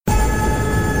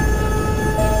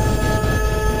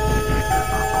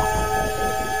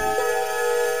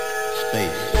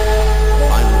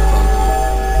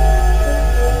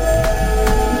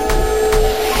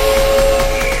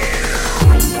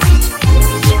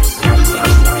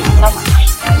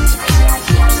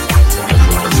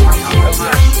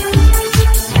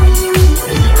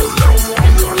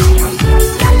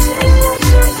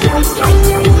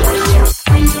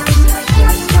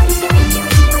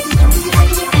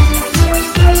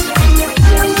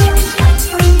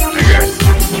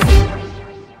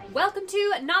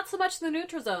to The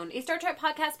Neutral Zone, a Star Trek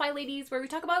podcast by ladies where we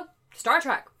talk about Star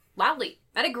Trek loudly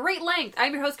at a great length.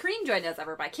 I'm your host, Kareen, joined as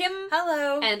ever by Kim.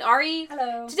 Hello. And Ari.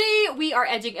 Hello. Today, we are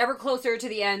edging ever closer to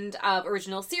the end of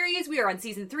original series. We are on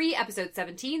Season 3, Episode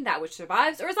 17, That Which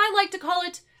Survives, or as I like to call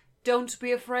it, Don't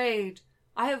Be Afraid.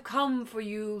 I have come for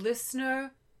you,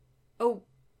 listener. Oh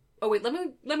wait, let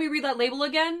me read that label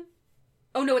again.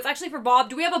 Oh no, it's actually for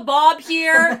Bob. Do we have a Bob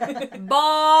here?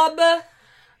 Bob.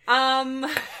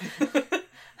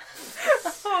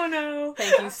 Oh no.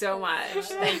 Thank you so much.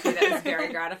 Thank you. That was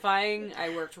very gratifying.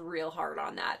 I worked real hard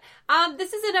on that.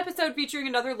 This is an episode featuring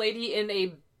another lady in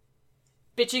a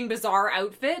bitching bizarre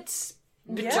outfit.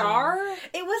 Bizarre? Yeah.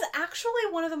 It was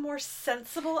actually one of the more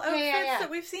sensible outfits that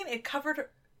we've seen. It covered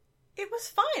her. It was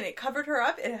fine. It covered her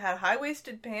up. It had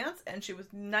high-waisted pants, and she was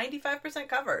 95%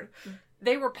 covered.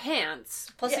 They were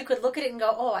pants. Plus, you could look at it and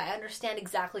go, "Oh, I understand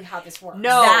exactly how this works."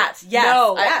 No, I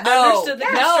understood the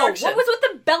construction. What was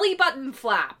with the belly button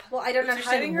flap? Well, I don't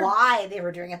understand why they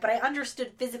were doing it, but I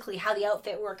understood physically how the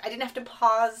outfit worked. I didn't have to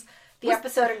pause the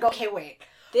episode and go, "Okay, wait,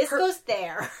 this goes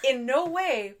there." In no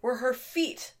way were her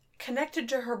feet connected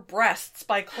to her breasts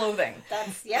by clothing.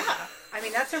 That's I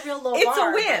mean, that's a real low it's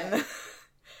bar. It's a win.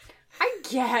 I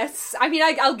guess. I mean,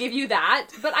 I'll give you that.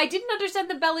 But I didn't understand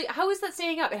the belly. How is that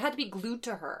staying up? It had to be glued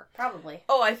to her. Probably.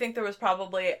 Oh, I think there was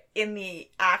probably, in the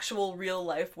actual real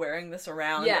life, wearing this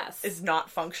around is not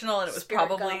functional, and it was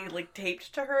probably, like,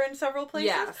 taped to her in several places.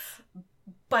 Yes.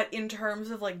 But in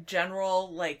terms of, like,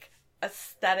 general, like,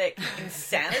 aesthetic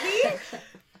insanity,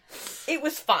 it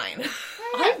was fine.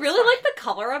 I really like the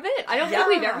color of it. I don't think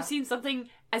we've ever seen something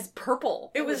as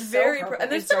purple. It was very so purple. And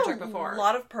there's Star been Trek before. a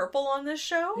lot of purple on this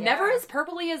show. Yeah. Never as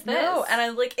purpley as this. No,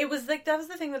 and it was like, that was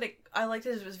the thing that I liked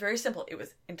it was very simple. It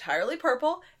was entirely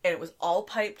purple, and it was all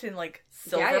piped in, like,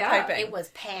 silver piping. It was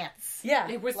pants. Yeah.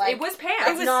 It was like, it was pants.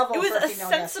 It was a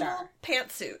sensible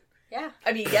pantsuit. Yeah.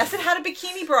 I mean, yes, it had a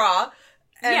bikini bra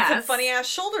and some Yes. funny-ass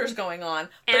shoulders going on.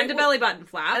 And a belly button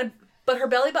flap. But her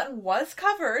belly button was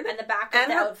covered. And the back of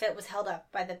the outfit was held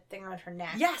up by the thing around her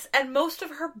neck. Yes, and most of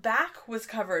her back was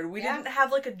covered. We didn't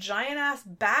have, like, a giant-ass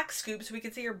back scoop so we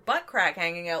could see her butt crack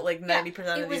hanging out, like, 90% of these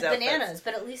outfits. It was bananas,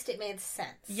 but at least it made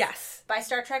sense. Yes. By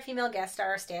Star Trek female guest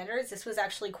star standards, this was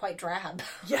actually quite drab.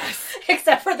 Yes.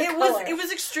 Except for the color. It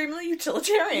was extremely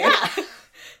utilitarian. Yeah.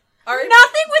 Right.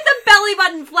 Nothing with a belly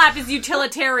button flap is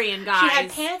utilitarian, guys. She had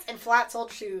pants and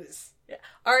flat-soled shoes. Yeah.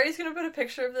 Ari's going to put a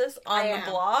picture of this on the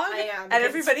blog. I am. And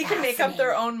everybody can make up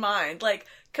their own mind. Like,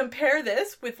 compare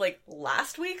this with, like,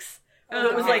 last week's.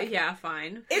 It was like, yeah,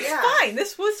 fine. It's fine.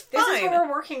 This was fine. This is what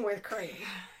we're working with, Crane.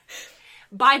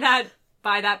 By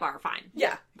that bar, fine.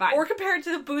 Yeah. Fine. Or compared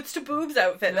to the boots to boobs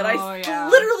outfit that I yeah.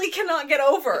 literally cannot get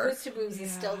over. The boots to boobs is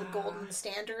still the golden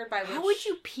standard by which... How would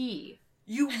you pee?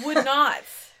 You would not.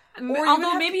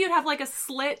 Although maybe you'd have, like, a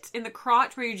slit in the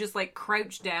crotch where you just, like,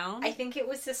 crouch down. I think it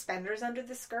was suspenders under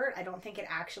the skirt. I don't think it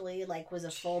actually, like, was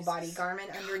a full body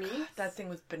garment underneath. That thing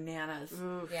was bananas.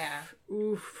 Oof. Yeah.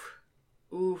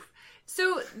 Oof.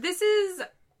 So, this is...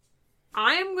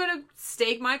 I'm gonna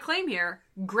stake my claim here.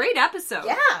 Great episode.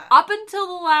 Yeah. Up until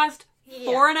the last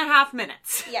 4.5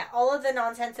 minutes. Yeah, all of the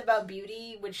nonsense about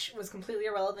beauty, which was completely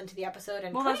irrelevant to the episode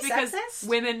and that's because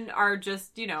women are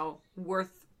just,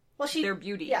 worth their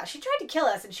beauty. Yeah, she tried to kill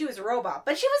us and she was a robot,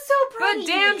 but she was so pretty. But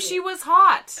damn, she was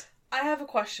hot. I have a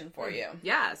question for you.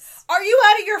 Yes. Are you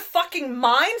out of your fucking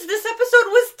minds? This episode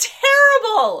was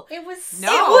terrible. It was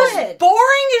No. It was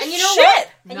boring as shit.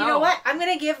 And you know what? I'm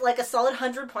going to give like a solid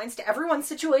 100 points to everyone's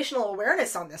situational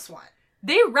awareness on this one.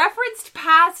 They referenced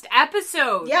past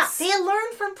episodes. Yeah, they had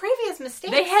learned from previous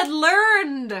mistakes. They had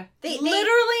learned.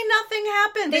 Literally nothing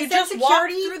happened. They just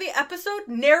walked through the episode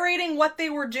narrating what they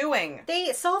were doing.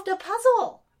 They solved a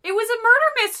puzzle. It was a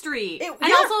murder mystery.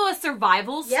 And also a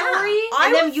survival story.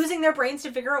 And them using their brains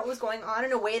to figure out what was going on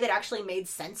in a way that actually made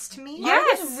sense to me.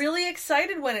 Yes. I was really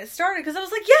excited when it started because I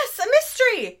was like, yes, a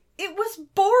mystery. It was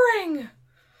boring.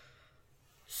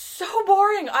 So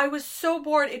boring. I was so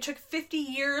bored. It took 50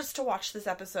 years to watch this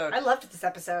episode. I loved this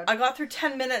episode. I got through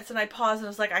 10 minutes and I paused and I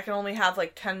was like, I can only have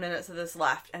like 10 minutes of this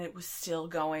left. And it was still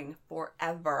going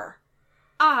forever.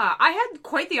 I had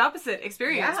quite the opposite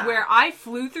experience where I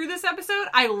flew through this episode.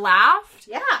 I laughed.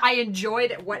 Yeah. I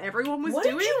enjoyed what everyone was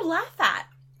doing. What did you laugh at?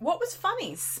 What was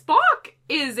funny? Spock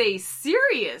is a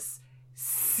serious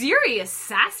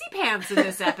sassy pants in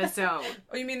this episode.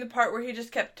 Oh, you mean the part where he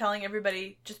just kept telling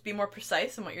everybody, just be more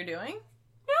precise in what you're doing?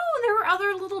 No, there were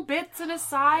other little bits and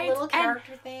asides. Little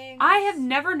character things. I have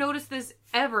never noticed this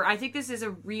ever. I think this is a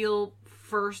real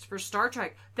first for Star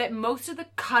Trek, that most of the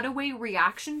cutaway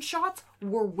reaction shots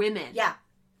were women. Yeah.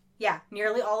 Yeah.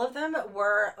 Nearly all of them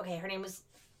were... Okay, her name was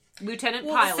Lieutenant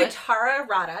Pilot. Sitara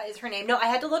Rada is her name. No, I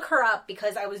had to look her up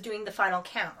because I was doing the final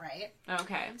count, right?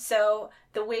 Okay. So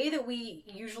the way that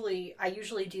I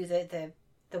usually do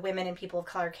the women and people of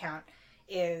color count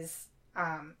is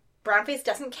brownface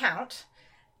doesn't count,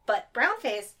 but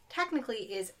brownface technically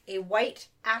is a white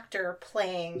actor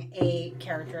playing a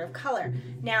character of color.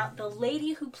 Now, the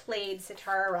lady who played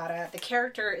Sitara Rada, the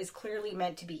character is clearly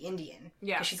meant to be Indian.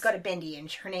 Yeah. Because she's got a bindi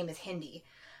and her name is Hindi.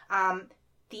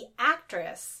 The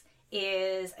actress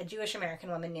is a Jewish American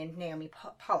woman named Naomi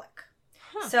Pollock.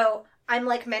 Huh. So I'm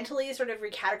like mentally sort of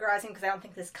recategorizing because I don't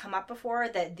think this has come up before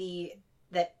that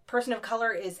person of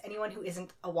color is anyone who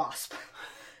isn't a WASP,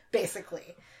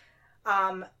 basically.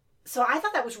 So I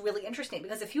thought that was really interesting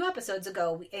because a few episodes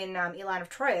ago in Elan of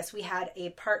Troyes, we had a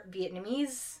part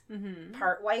Vietnamese,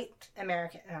 part white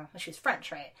American, she was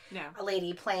French, right? Yeah. A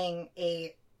lady playing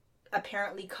a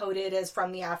apparently coded as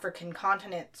from the African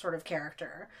continent sort of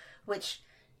character, which,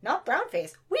 not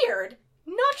brownface. Weird.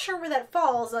 Not sure where that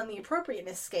falls on the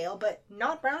appropriateness scale, but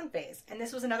not brownface. And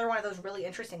this was another one of those really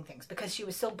interesting things because she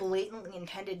was so blatantly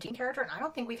intended to be a character, and I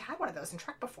don't think we've had one of those in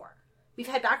Trek before. We've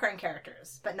had background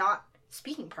characters, but not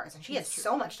speaking parts, and she has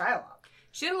so much dialogue.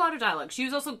 She had a lot of dialogue. She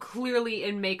was also clearly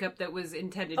in makeup that was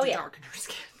intended to darken her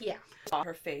skin. Yeah. Saw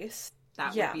her face.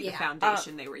 That would be the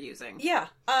foundation they were using. Yeah.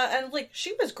 And, like,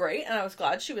 she was great, and I was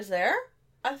glad she was there.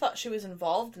 I thought she was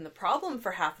involved in the problem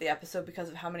for half the episode because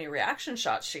of how many reaction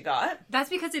shots she got. That's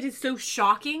because it is so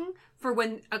shocking for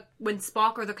when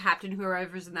Spock or the captain,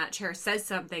 whoever's in that chair, says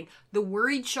something. The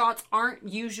worried shots aren't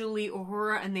usually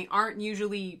Uhura, and they aren't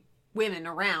usually women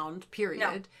around, period.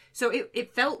 No. So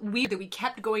it felt weird that we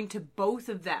kept going to both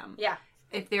of them. Yeah.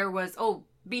 If there was,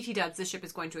 BT dubs, the ship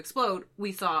is going to explode,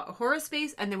 we saw Uhura's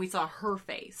face, and then we saw her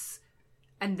face.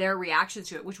 And their reactions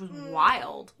to it, which was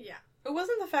wild. Yeah. It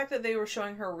wasn't the fact that they were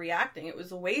showing her reacting. It was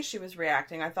the way she was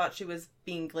reacting. I thought she was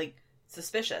being, like,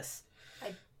 suspicious.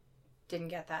 I didn't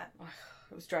get that.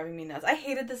 It was driving me nuts. I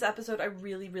hated this episode. I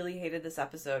really, really hated this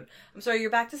episode. I'm sorry,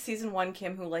 you're back to season 1,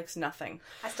 Kim, who likes nothing.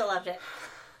 I still loved it.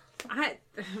 I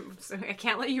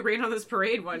can't let you rain on this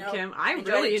parade one, nope. Kim. I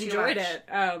really enjoyed it.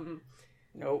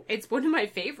 Nope. It's one of my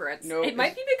favorites. Nope. It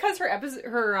might be because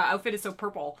her outfit is so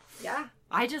purple. Yeah.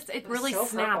 It really so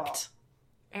snapped.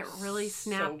 Purple. It really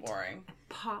snapped. So boring. And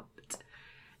popped.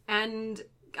 And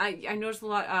I noticed a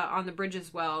lot on the bridge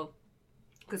as well,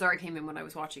 because Zara came in when I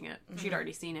was watching it. Mm-hmm. She'd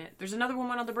already seen it. There's another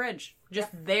woman on the bridge, just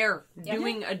there,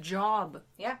 doing a job.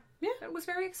 Yeah. Yeah. It was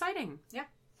very exciting. Yeah.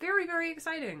 Very, very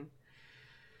exciting.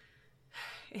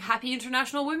 Happy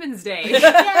International Women's Day.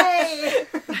 Yay!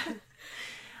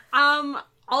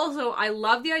 Also, I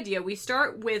love the idea. We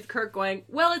start with Kirk going,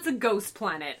 well, it's a ghost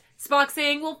planet. Spock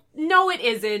saying, well, no, it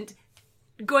isn't.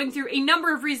 Going through a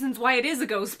number of reasons why it is a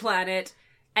ghost planet.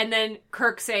 And then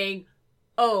Kirk saying,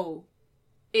 oh,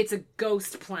 it's a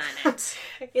ghost planet.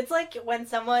 It's like when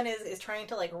someone is trying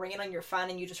to, like, rain on your fun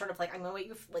and you just sort of, like, I'm going to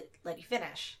let you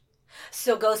finish.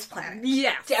 So, Ghost Planet.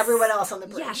 Yes. To everyone else on the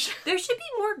bridge. Yes. There should be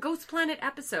more Ghost Planet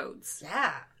episodes.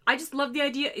 Yeah. I just love the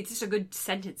idea. It's just a good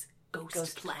sentence.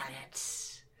 Ghost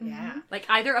Planet. Yeah. Like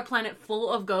either a planet full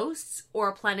of ghosts or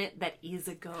a planet that is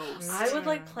a ghost. I would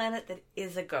like planet that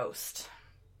is a ghost.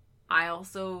 I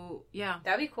also,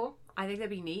 That'd be cool. I think that'd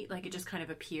be neat. Like it just kind of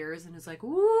appears and is like,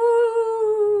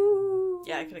 woo.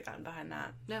 Yeah, I could have gotten behind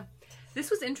that. No. This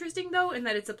was interesting though in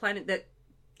that it's a planet that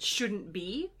shouldn't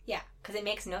be. Yeah, because it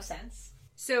makes no sense.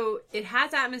 So it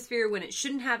has atmosphere when it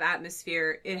shouldn't have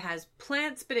atmosphere. It has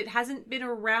plants, but it hasn't been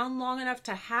around long enough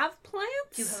to have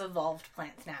plants. To have evolved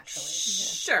plants naturally.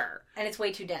 Sure. And it's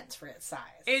way too dense for its size.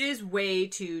 It is way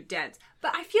too dense.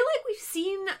 But I feel like we've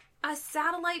seen a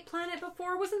satellite planet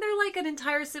before. Wasn't there like an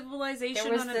entire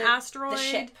civilization on an asteroid? The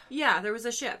ship. Yeah, there was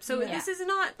a ship. So this is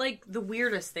not like the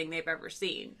weirdest thing they've ever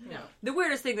seen. No. The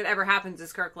weirdest thing that ever happens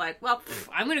is Kirk like, well,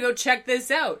 I'm going to go check this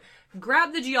out.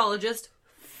 Grab the geologist.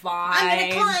 Fine. I'm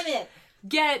going to climb it.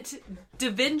 Get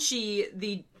Da Vinci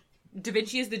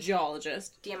is the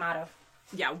geologist. D'Amato.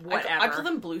 Yeah, whatever. I called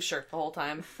him Blue Shirt the whole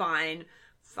time. Fine.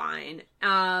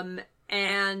 And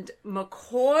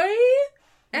McCoy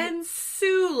and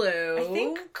Sulu. I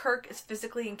think Kirk is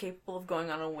physically incapable of going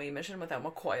on a away mission without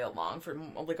McCoy along for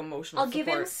like emotional support. I'll give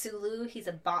him Sulu. He's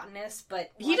a botanist,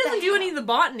 but he doesn't do any of the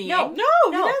botany. No, he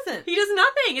doesn't. He does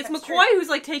nothing. It's That's McCoy true. who's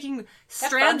like taking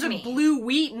strands of blue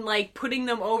wheat and like putting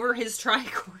them over his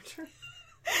tricorder.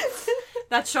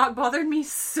 That shot bothered me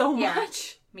so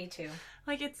much. Me too.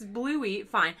 Like, it's blue wheat,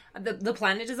 fine. The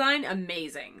planet design,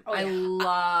 amazing. Oh, yeah. I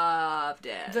loved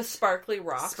it. The sparkly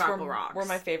rocks, rocks were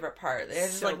my favorite part. They had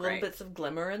just So like little great. bits of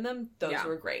glimmer in them. Those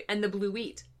were great. And the blue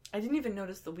wheat. I didn't even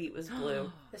notice the wheat was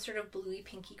blue. The sort of bluey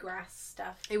pinky grass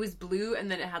stuff. It was blue, and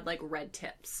then it had, like, red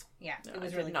tips. Yeah, No, it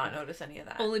was I really did not cool. notice any of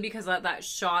that. Only because of that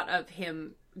shot of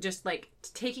him just, like,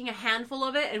 taking a handful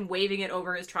of it and waving it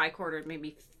over his tricorder made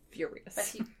me furious.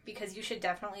 But because you should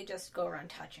definitely just go around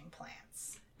touching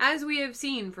plants. As we have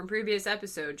seen from previous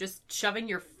episode, just shoving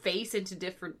your face into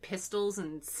different pistils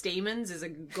and stamens is a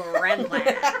grand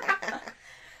plan.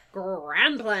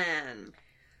 Grand plan.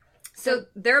 So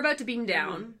they're about to beam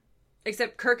down,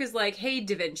 except Kirk is like, hey,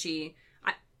 Da Vinci.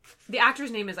 The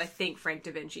actor's name is, I think, Frank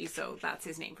Da Vinci, so that's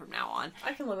his name from now on.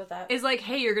 I can live with that. Is like,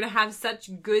 hey, you're going to have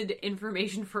such good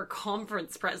information for a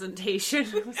conference presentation.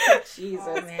 I was like, Jesus.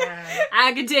 Oh, man.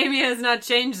 Academia has not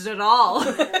changed at all.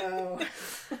 No.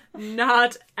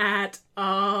 Not at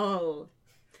all.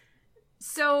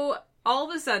 So, all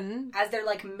of a sudden, As they're,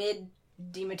 like,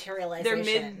 mid-dematerialization. they're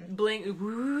mid-blink.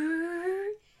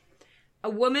 A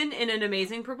woman in an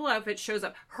amazing purple outfit shows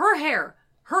up. Her hair.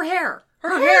 Her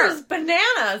hair is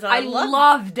bananas. I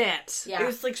loved it. Yeah. It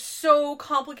was like so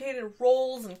complicated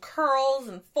rolls and curls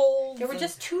and folds. There were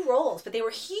just 2 rolls, but they were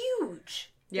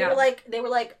huge. Yeah. They were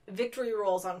like victory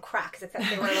rolls on crack, except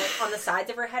they were like on the sides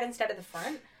of her head instead of the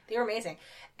front. They were amazing.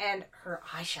 And her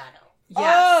eyeshadow. Yes.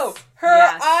 Oh, her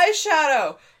Yes.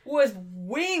 eyeshadow was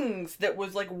wings that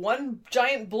was like one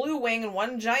giant blue wing and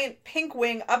one giant pink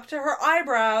wing up to her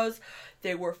eyebrows.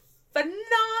 They were phenomenal.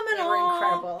 They were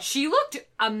incredible. She looked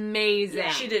amazing. Yeah.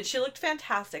 She did. She looked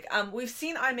fantastic. We've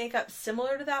seen eye makeup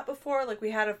similar to that before. Like we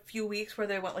had a few weeks where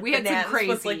they went like We had some bananas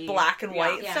with crazy- like black and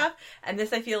white Yeah. stuff. And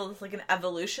this I feel is like an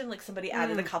evolution. Like somebody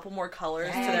added a couple more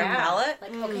colors to Yeah. their palette.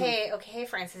 Like, okay,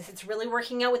 Francis, it's really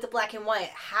working out with the black and white.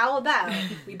 How about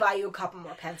we buy you a couple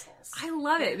more pencils? I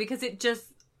love it because it just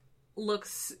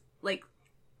looks like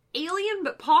alien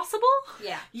but possible.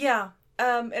 Yeah. Yeah.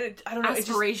 And I don't know.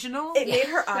 Aspirational. It made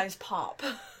her eyes pop.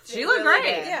 She It looked really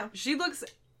great. did. Yeah. She looks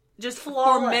just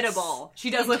Flawless. formidable.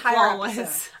 She does The look entire flawless.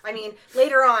 episode. I mean,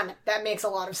 later on, that makes a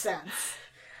lot of sense.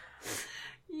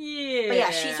 Yeah. But yeah,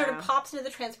 she sort of pops into the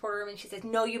transporter room and she says,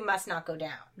 no, you must not go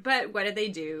down. But what did they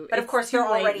do? But of It's course, too they're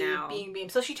late already now. being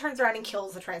beamed. So she turns around and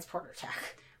kills the transporter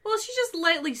tech. Well, she just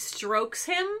lightly strokes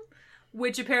him,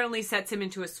 which apparently sets him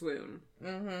into a swoon.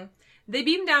 Mm-hmm. They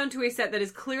beam down to a set that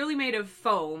is clearly made of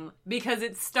foam because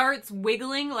it starts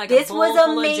wiggling like This a bowl was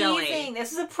full of amazing. jelly.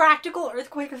 This is a practical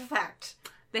earthquake effect.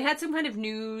 They had some kind of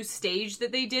new stage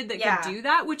that they did that Yeah. could do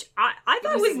that, which I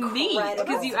thought was was neat incredible.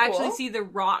 because you That's actually cool. see the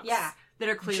rocks Yeah. that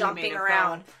are clearly Jumping made of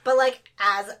around. foam. But like,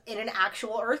 as in an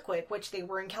actual earthquake, which they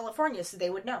were in California, so they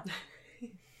would know.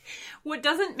 What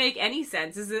doesn't make any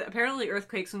sense is that apparently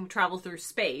earthquakes can travel through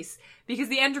space because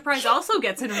the Enterprise also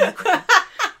gets an earthquake.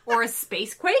 Or a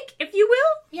space quake, if you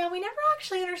will. Yeah, we never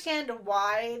actually understand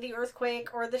why the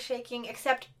earthquake or the shaking,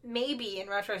 except maybe in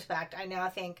retrospect, I now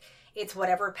think it's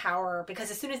whatever power, because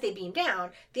as soon as they beam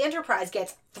down, the Enterprise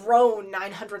gets thrown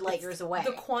 900 light years away.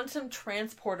 The quantum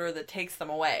transporter that takes them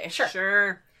away.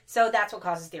 Sure. So that's what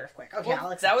causes the earthquake. Okay, I'll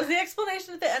Well, accept that was the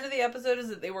explanation at the end of the episode, is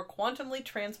that they were quantumly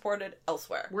transported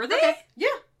elsewhere. Were they? Okay. Yeah.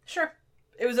 Sure.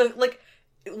 It was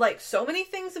like so many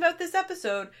things about this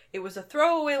episode, it was a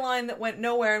throwaway line that went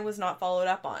nowhere and was not followed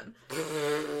up on.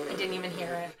 I didn't even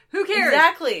hear it. Who cares?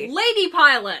 Exactly. Lady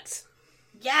pilot.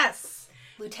 Yes!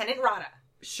 Lieutenant Rada.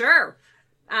 Sure.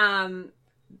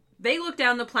 They look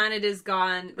down, the planet is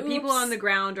gone. The people Oops. on the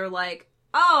ground are like,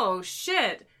 oh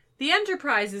shit, the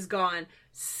Enterprise is gone.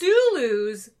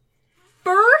 Sulu's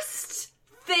first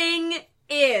thing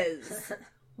is,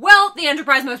 well, the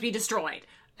Enterprise must be destroyed.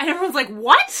 And everyone's like,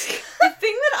 what? The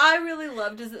thing that I really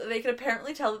loved is that they could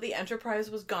apparently tell that the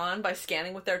Enterprise was gone by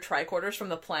scanning with their tricorders from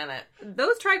the planet.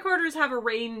 Those tricorders have a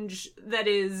range that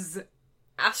is,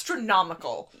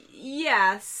 Astronomical.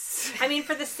 yes. I mean,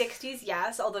 for the 60s,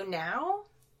 yes, although now,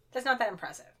 that's not that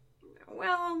impressive.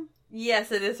 Well,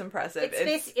 Yes, it is impressive.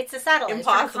 It's a satellite.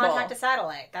 impossible. It's trying to contact a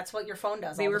satellite. That's what your phone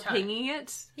does they all were the time. pinging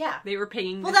it. Yeah. They were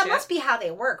pinging Well, the that ship. must be how they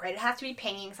work, right? It has to be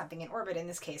pinging something in orbit, in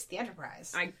this case, the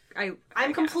Enterprise. I'm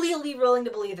I'm completely willing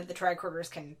to believe that the tricorders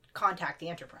can contact the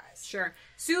Enterprise. Sure.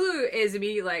 Sulu is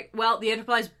immediately like, well, the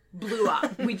Enterprise blew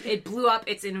up. It blew up.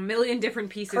 It's in a million different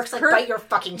pieces. Kirk's like, bite your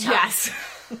fucking tongue. Yes.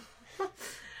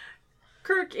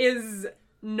 Kirk is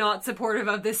not supportive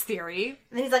of this theory.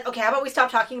 And then he's like, okay, how about we stop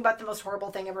talking about the most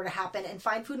horrible thing ever to happen and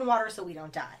find food and water so we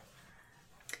don't die?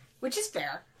 Which is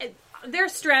fair. They're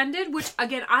stranded, which,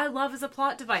 again, I love as a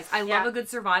plot device. I love a good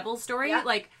survival story. Yeah.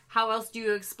 Like, how else do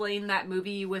you explain that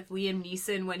movie with Liam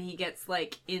Neeson when he gets,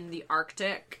 like, in the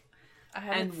Arctic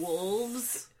and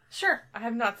wolves? Sure. I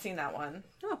have not seen that one.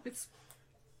 Oh, it's...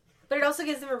 But it also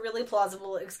gives them a really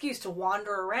plausible excuse to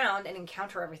wander around and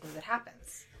encounter everything that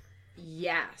happens.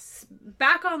 Yes.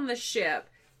 Back on the ship,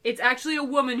 it's actually a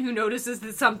woman who notices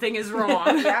that something is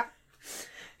wrong. Yeah.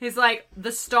 He's like,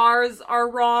 the stars are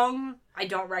wrong. I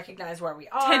don't recognize where we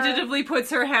are. Tentatively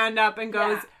puts her hand up and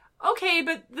goes, okay,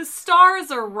 but the stars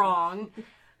are wrong.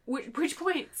 Which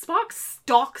point, Spock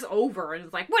stalks over and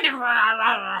is like, whatever.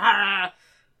 How?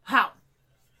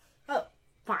 Oh.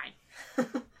 Fine.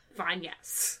 Fine,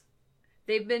 yes.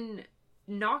 They've been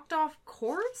knocked off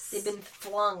course? They've been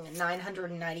flung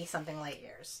 990-something light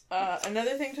years.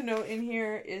 Another thing to note in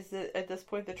here is that at this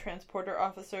point, the transporter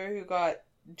officer who got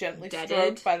gently Deaded.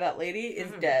 stroked by that lady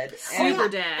is dead. Super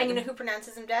dead. And you know who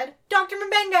pronounces him dead? Dr.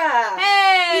 Mbenga!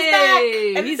 Hey! He's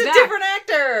back! And He's it's back. a different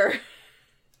actor!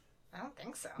 I don't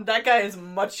think so. That guy is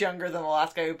much younger than the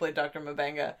last guy who played Dr.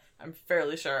 Mbenga. I'm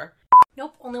fairly sure.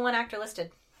 Nope, only one actor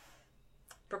listed.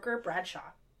 Booker Bradshaw,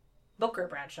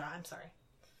 I'm sorry.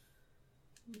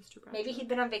 Mr. Bradshaw. Maybe he'd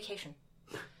been on vacation.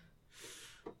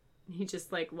 He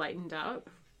just, like, lightened up.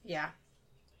 Yeah.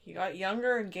 He got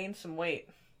younger and gained some weight.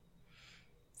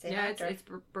 Same Yeah, actor. it's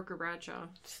Booker Bradshaw.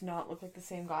 Does not look like the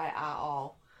same guy at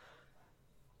all.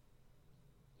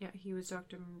 Yeah, he was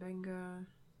Dr. Mbenga.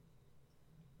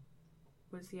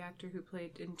 Was the actor who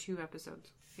played in 2 episodes.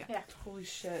 Yeah. Holy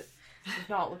shit. Does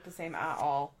not look the same at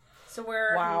all. So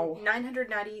we're Wow.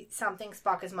 990-something.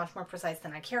 Spock is much more precise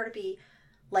than I care to be.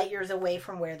 Light years away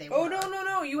from where they were. Oh,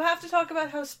 no. You have to talk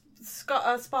about how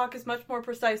Spock is much more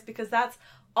precise, because that's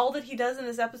all that he does in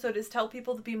this episode is tell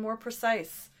people to be more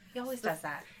precise. He always does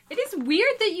that. It is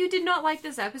weird that you did not like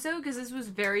this episode, because this was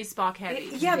very Spock heavy.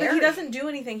 Yeah, but Very. he doesn't do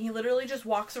anything. He literally just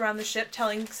walks around the ship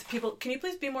telling people, can you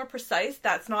please be more precise?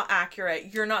 That's not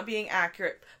accurate. You're not being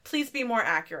accurate. Please be more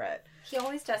accurate. He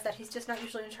always does that. He's just not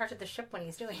usually in charge of the ship when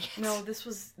he's doing it. No,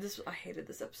 I hated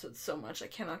this episode so much. I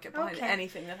cannot get behind Okay.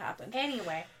 anything that happened.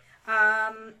 Anyway,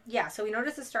 so we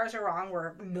notice the stars are wrong.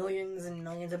 We're millions and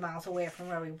millions of miles away from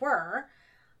where we were.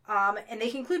 And they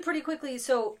conclude pretty quickly,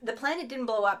 so the planet didn't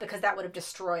blow up because that would have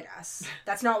destroyed us.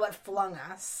 That's not what flung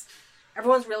us.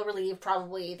 Everyone's real relieved,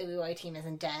 probably the UI team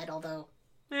isn't dead, although...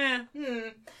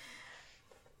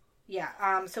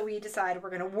 Yeah, so we decide we're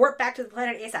going to warp back to the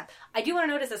planet ASAP. I do want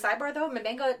to notice a sidebar, though.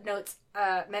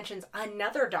 Mbenga mentions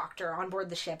another doctor on board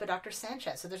the ship, a Dr.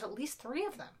 Sanchez, so there's at least 3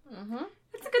 of them. Mm-hmm.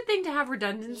 It's a good thing to have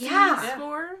redundancies Yeah.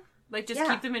 for. Like, just Yeah.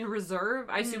 keep them in reserve.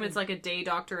 I assume it's like a day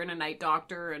doctor and a night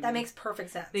doctor. And That makes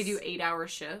perfect sense. They do 8-hour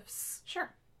shifts.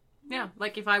 Sure. Yeah,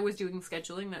 like if I was doing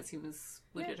scheduling, that seems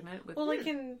legitimate. With Well, like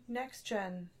in Next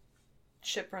Gen,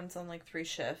 ship runs on like 3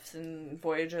 shifts, and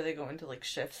Voyager they go into like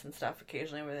shifts and stuff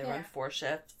occasionally where they run 4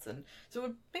 shifts, and so it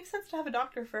would make sense to have a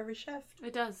doctor for every shift.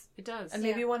 It does. And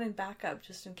maybe one in backup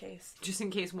just in case. Just in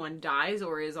case one dies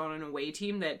or is on an away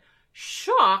team that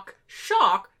shock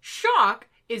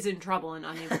is in trouble and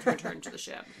unable to return to the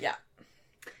ship. Yeah.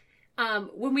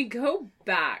 When we go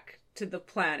back to the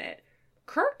planet,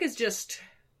 Kirk is just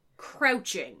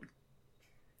crouching.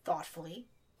 Thoughtfully,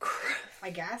 I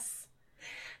guess.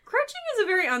 Crouching is a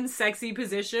very unsexy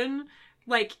position.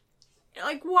 Like,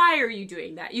 why are you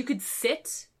doing that? You could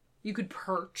sit, you could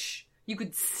perch, you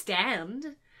could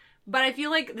stand. But I feel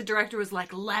like the director was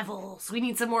like, levels. We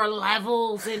need some more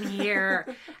levels in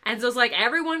here. And so it's like,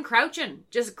 everyone crouching.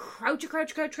 Just crouch.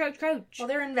 Well,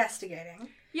 they're investigating.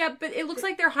 Yeah, but it looks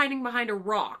like they're hiding behind a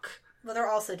rock. Well, they're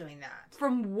also doing that.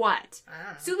 From what? I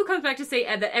don't know. Sulu comes back to say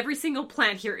that every single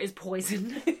plant here is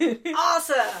poison.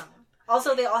 Awesome!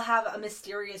 Also, they all have a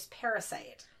mysterious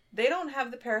parasite. They don't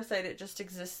have the parasite, it just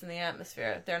exists in the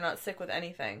atmosphere. They're not sick with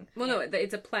anything. Well, no,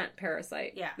 it's a plant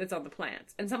parasite Yeah. that's on the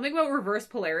plants. And something about reverse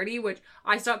polarity, which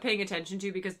I stopped paying attention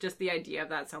to because just the idea of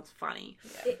that sounds funny.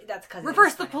 That's because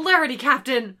Reverse the polarity,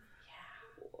 Captain!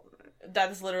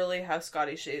 That is literally how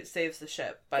Scotty saves the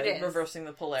ship, by It is. reversing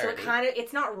the So polarity.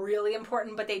 it's not really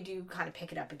important, but they do kind of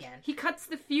pick it up again. He cuts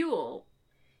the fuel.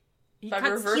 By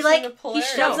reversing He like the he polarity.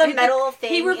 shoves No, a metal thing.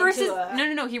 He reverses into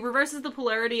a... no. He reverses the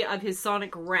polarity of his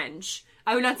sonic wrench.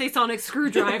 I would not say sonic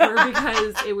screwdriver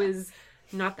because it was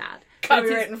not that.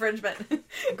 Copyright infringement.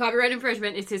 Copyright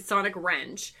infringement is his sonic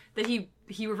wrench that he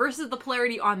reverses the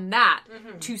polarity on that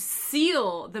to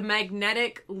seal the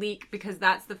magnetic leak because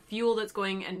that's the fuel that's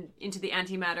going into the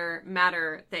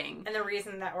antimatter thing. And the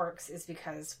reason that works is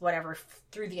because whatever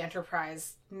through the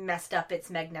Enterprise messed up its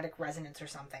magnetic resonance or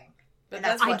something. But And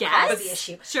that's I what guess caused the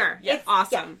issue. Sure, Yeah. It's-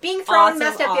 awesome. Yeah, being thrown Awesome,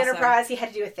 messed up the awesome. Enterprise. He had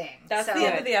to do a thing. That's So- the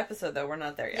end of the episode, though. We're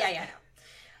not there yet. Yeah,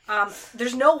 I know.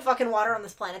 There's no fucking water on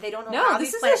this planet. They don't know No, how this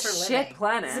these is planets a are shit living.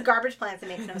 planet. This is a garbage planet that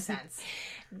makes no sense.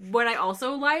 What I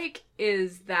also like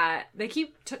is that they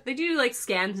they do like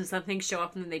scans and some things show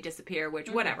up and then they disappear, which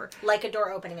whatever. Like a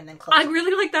door opening and then closing. I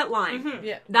really like that line.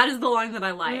 Yeah. That is the line that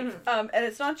I like. And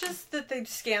it's not just that they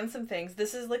scan some things.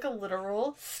 This is like a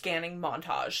literal scanning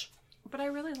montage. but I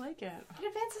really like it. It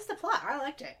advances the plot. I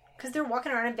liked it. Because they're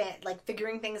walking around like,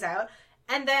 figuring things out.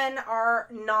 And then our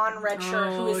non-red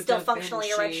shirt, who is still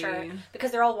functionally a red shirt,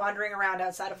 because they're all wandering around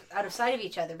out of sight of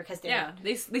each other, because they're... Yeah,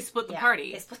 they split the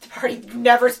party. They split the party.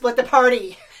 Never split the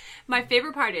party. My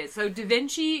favorite part is, so Da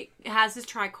Vinci has his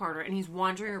tricorder, and he's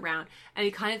wandering around, and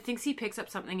he kind of thinks he picks up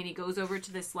something, and he goes over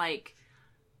to this, like,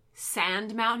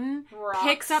 sand mountain, Rocks.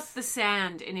 Picks up the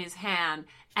sand in his hand,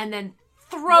 and then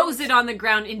throws it on the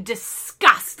ground in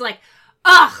disgust, like,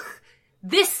 ugh!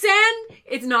 This sand,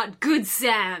 it's not good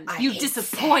sand. You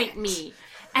disappoint sand. me.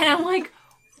 And I'm like,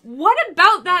 what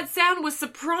about that sand was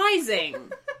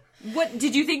surprising? What,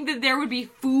 did you think that there would be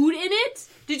food in it?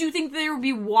 Did you think there would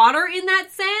be water in that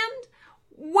sand?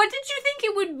 What did you think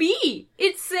it would be?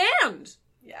 It's sand.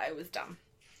 Yeah, it was dumb.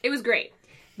 It was great.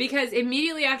 Because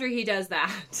immediately after he does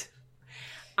that,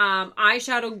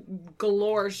 eyeshadow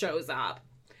galore shows up.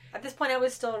 At this point, I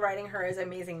was still writing her as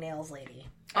Amazing Nails Lady.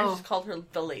 I just called her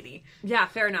the lady. Yeah,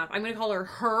 fair enough. I'm going to call her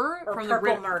or from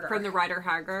Murder. From the Rider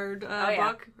Haggard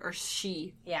book. Or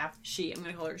she. Yeah. She. I'm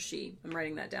going to call her she. I'm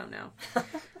writing that down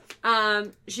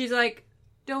now. She's like,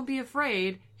 don't be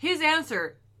afraid. His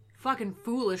answer, fucking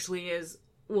foolishly, is,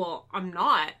 well, I'm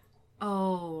not.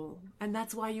 Oh, and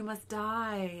that's why you must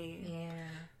die. Yeah.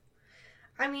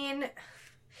 I mean,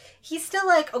 he's still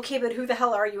like, okay, but who the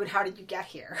hell are you and how did you get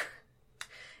here?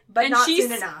 But not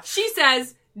soon enough. She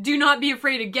says, do not be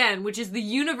afraid again, which is the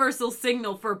universal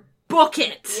signal for book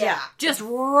it. Yeah. Just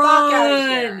Fuck out of run.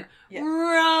 here. Yeah.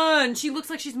 Run. She looks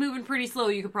like she's moving pretty slow.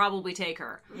 You could probably take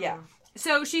her. Yeah.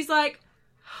 So she's like,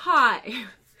 hi,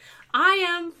 I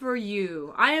am for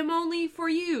you. I am only for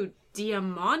you.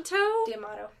 Diamanto?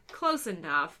 Close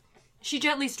enough. She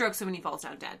gently strokes him and he falls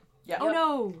down dead. Yeah. Oh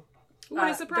no. What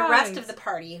a surprise. The rest of the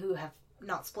party, who have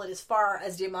not split as far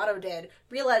as Diamato did,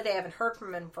 realize they haven't heard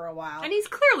from him for a while. And he's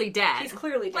clearly dead. He's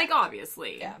clearly dead. Like,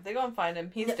 obviously. Yeah, they go and find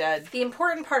him. He's dead. The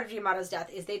important part of Diamato's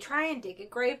death is they try and dig a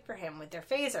grave for him with their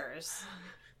phasers.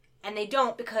 And they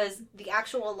don't, because the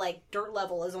actual, like, dirt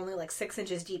level is only, like, 6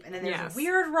 inches deep. And then there's a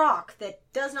weird rock that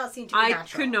does not seem to be natural. I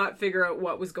could not figure out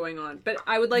what was going on. But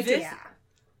I would like to... Yeah.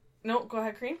 No, go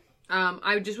ahead, Cream.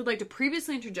 I just would like to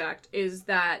previously interject is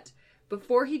that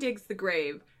before he digs the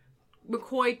grave,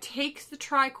 McCoy takes the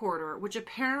tricorder, which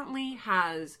apparently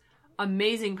has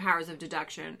amazing powers of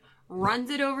deduction, runs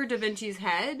it over Da Vinci's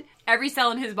head. Every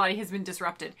cell in his body has been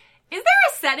disrupted. Is there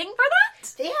a setting for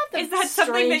that? They have the Is that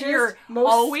something that you're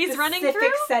always running through?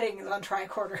 Specific settings on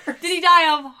tricorders. Did he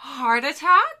die of heart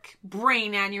attack,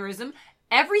 brain aneurysm,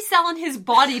 every cell in his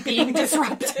body being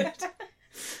disrupted?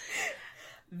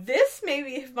 This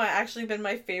maybe have actually been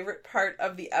my favorite part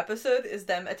of the episode, is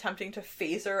them attempting to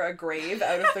phaser a grave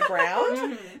out of the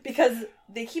ground. Because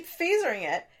they keep phasering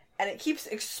it, and it keeps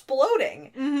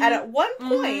exploding. And at one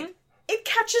point, it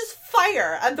catches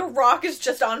fire, and the rock is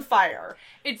just on fire.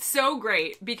 It's so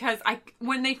great, because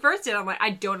when they first did it, I'm like, I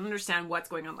don't understand what's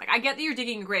going on. Like, I get that you're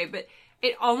digging a grave, but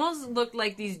it almost looked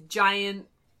like these giant...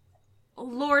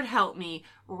 Lord help me,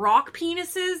 rock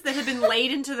penises that had been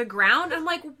laid into the ground. I'm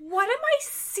like, what am I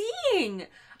seeing?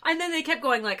 And then they kept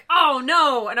going like, oh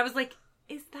no. And I was like,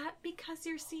 is that because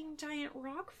you're seeing giant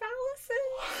rock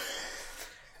phalluses?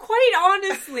 Quite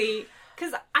honestly,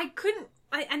 because I couldn't,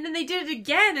 and then they did it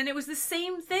again and it was the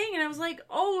same thing. And I was like,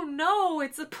 oh no,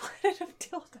 it's a planet of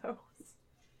dildos.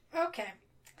 Okay.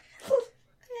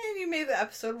 And you made the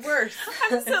episode worse.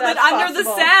 So that under the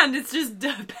sand, it's just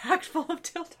packed full of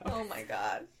dildos. Oh my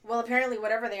god. Well, apparently,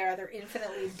 whatever they are, they're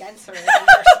infinitely denser than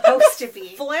they're supposed to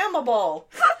be. Flammable.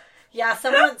 Yeah,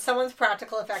 someone's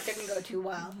practical effect didn't go too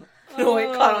well. No,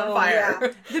 it caught on fire.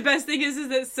 Yeah. The best thing is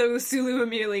that so Sulu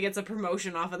immediately gets a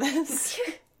promotion off of this.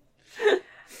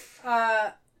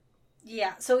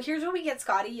 Yeah, so here's where we get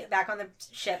Scotty back on the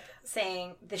ship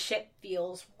saying the ship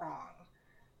feels wrong.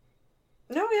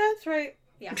 No, yeah, that's right.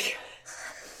 Yeah.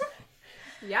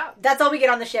 Yeah. That's all we get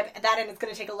on the ship, and it's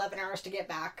going to take 11 hours to get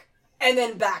back. And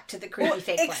then back to the creepy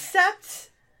fake planet.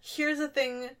 Except, here's a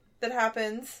thing that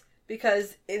happens,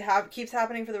 because it keeps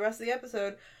happening for the rest of the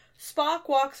episode. Spock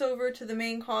walks over to the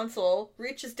main console,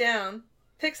 reaches down,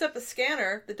 picks up a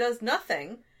scanner that does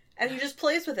nothing, and he just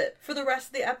plays with it for the rest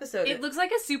of the episode. It looks like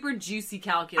a super juicy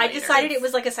calculator. I decided it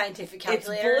was like a scientific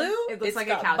calculator. It's blue. It looks it's like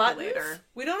got a calculator. Buttons.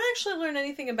 We don't actually learn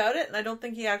anything about it, and I don't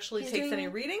think he actually takes any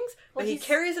readings, but he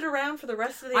carries it around for the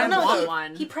rest of the episode. I want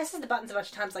one. He presses the buttons a bunch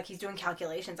of times like he's doing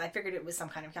calculations. I figured it was some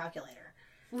kind of calculator.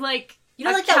 Like, you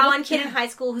know, like that one kid in high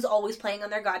school who's always playing on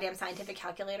their goddamn scientific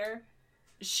calculator?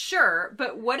 Sure,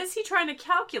 but what is he trying to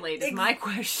calculate is my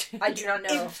question. I do not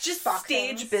know. It's just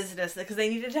stage business, because they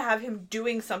needed to have him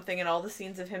doing something in all the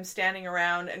scenes of him standing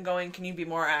around and going, can you be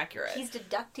more accurate? He's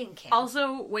deducting, Kim.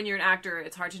 Also, when you're an actor,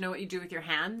 it's hard to know what you do with your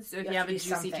hands. So if you have a juicy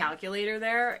something. calculator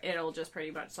there, it'll just pretty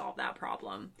much solve that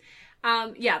problem.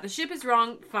 Yeah, the ship is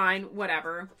wrong. Fine,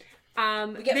 whatever.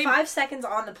 We get 5 seconds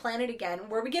on the planet again,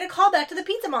 where we get a callback to the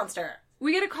pizza monster.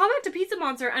 We get a callback to Pizza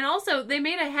Monster, and also, they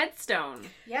made a headstone.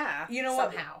 Yeah, you know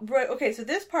somehow. What? Right, okay, so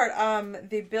this part,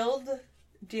 they build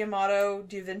D'Amato,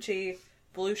 Da Vinci,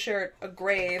 Blue Shirt, a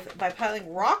grave by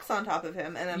piling rocks on top of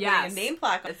him and then putting a name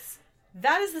plaque on it.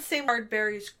 That is the same card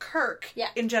buries Kirk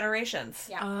in Generations.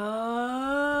 Yeah.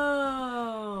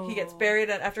 Oh. He gets buried,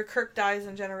 after Kirk dies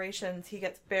in Generations, he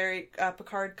gets buried,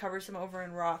 Picard covers him over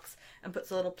in rocks and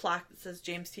puts a little plaque that says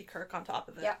James T. Kirk on top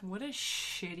of it. Yeah. What a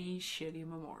shitty, shitty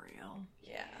memorial.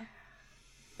 Yeah.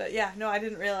 But yeah, no, I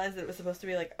didn't realize that it was supposed to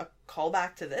be like a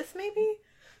callback to this, maybe?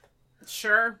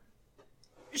 Sure,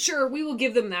 we will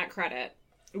give them that credit.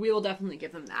 We will definitely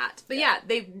give them that. But yeah,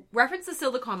 they reference the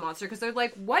silicon monster because they're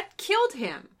like, what killed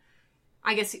him?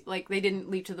 I guess, like, they didn't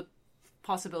leap to the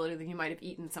possibility that he might have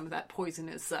eaten some of that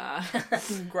poisonous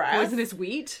grass, poisonous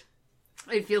wheat.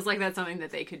 It feels like that's something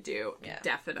that they could do. Yeah.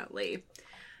 Definitely.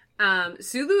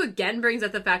 Sulu again brings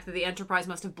up the fact that the Enterprise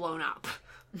must have blown up.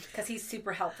 Because he's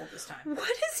super helpful this time. What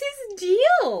is his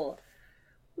deal?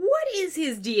 What is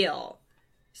his deal?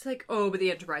 She's like, oh, but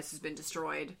the Enterprise has been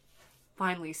destroyed.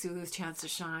 Finally, Sulu's chance to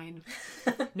shine.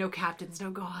 No captains,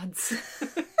 no gods.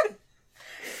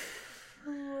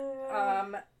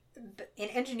 In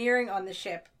engineering on the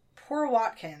ship, poor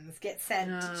Watkins gets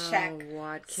sent to check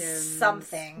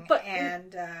something. But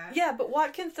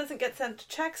Watkins doesn't get sent to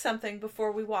check something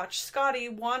before we watch Scotty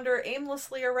wander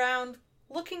aimlessly around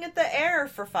looking at the air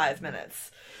for 5 minutes.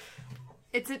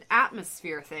 It's an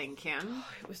atmosphere thing, Kim.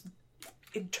 It was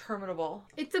interminable.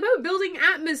 It's about building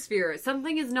atmosphere.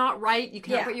 Something is not right. You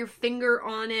can't put your finger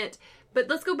on it. But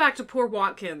let's go back to poor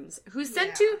Watkins, who's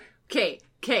sent to... Okay.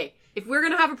 If we're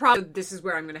going to have a problem, this is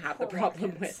where I'm going to have the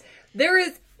problem with. There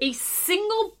is a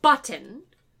single button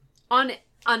on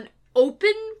an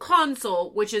open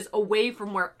console, which is away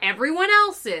from where everyone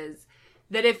else is,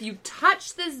 that if you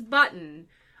touch this button,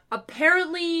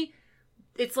 apparently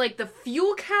it's like the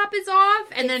fuel cap is off,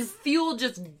 and then fuel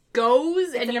just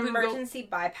goes. It's and an emergency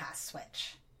bypass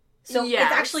switch. So it's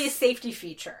actually a safety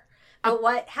feature. But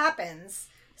what happens...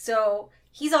 So...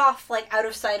 He's off, like, out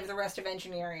of sight of the rest of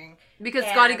engineering. Because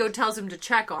Scotty tells him to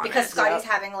check on it. Because Scotty's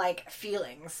having, like,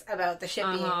 feelings about the ship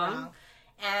being wrong.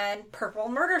 And Purple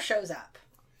Murder shows up.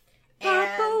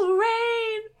 Purple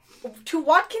Rain! To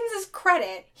Watkins'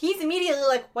 credit, he's immediately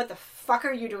like, what the fuck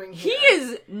are you doing here? He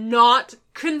is not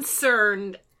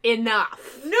concerned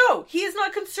enough. No, he is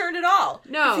not concerned at all.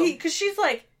 No. Because she's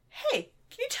like, hey,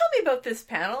 can you tell me about this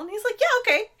panel? And he's like, yeah,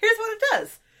 okay, here's what it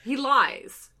does. He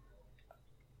lies.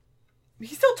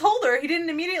 He still told her. He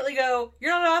didn't immediately go,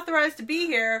 you're not authorized to be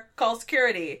here, call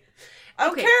security. I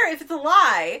don't care if it's a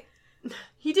lie.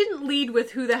 He didn't lead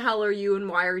with who the hell are you and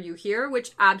why are you here,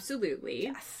 which absolutely.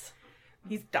 Yes.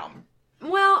 He's dumb.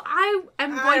 Well, I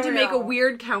am going to make a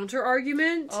weird counter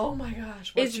argument. Oh my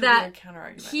gosh. What's your weird counter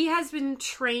argument? He has been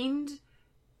trained,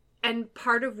 and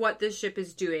part of what this ship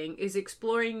is doing is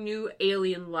exploring new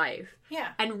alien life. Yeah.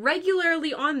 And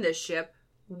regularly on this ship,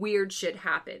 weird shit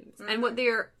happens. Mm-hmm. And what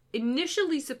they're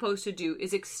initially supposed to do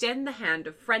is extend the hand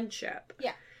of friendship.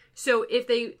 Yeah. So if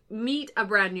they meet a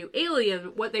brand new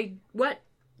alien, what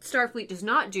Starfleet does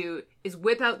not do is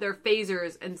whip out their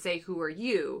phasers and say, who are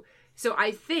you? So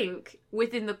I think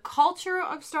within the culture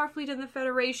of Starfleet and the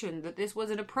Federation that this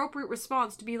was an appropriate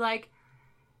response to be like,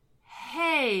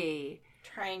 hey,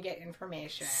 try and get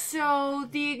information. So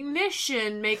the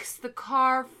ignition makes the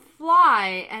car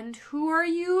fly, and who are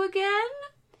you again?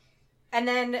 And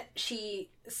then she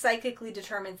psychically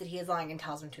determines that he is lying and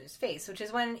tells him to his face, which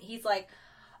is when he's like,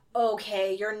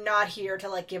 okay, you're not here to,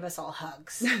 like, give us all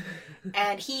hugs.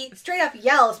 And he straight up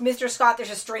yells, Mr. Scott, there's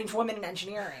a strange woman in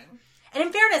engineering. And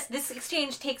in fairness, this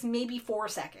exchange takes maybe 5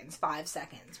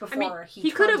 seconds before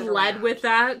he could have led with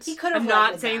that. He could have. I'm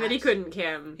not saying that he couldn't,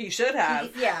 Kim. He should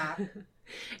have. Yeah.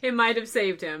 It might have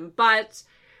saved him, but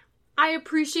I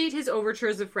appreciate his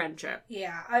overtures of friendship.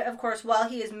 Yeah, of course, while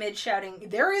he is mid-shouting,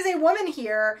 there is a woman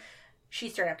here, she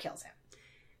straight up kills him.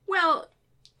 Well,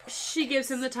 she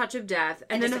gives him the touch of death.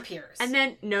 And then disappears. And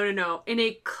then, no. In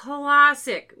a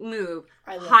classic move,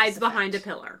 hides behind a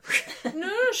pillar.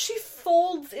 No, she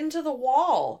folds into into the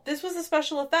wall. This was a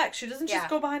special effect. She doesn't just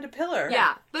go behind a pillar.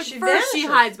 Yeah, but she first she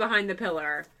vanishes. hides behind the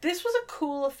pillar. This was a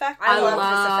cool effect. I loved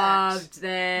loved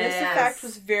this. This effect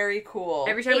was very cool.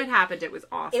 Every time it happened, it was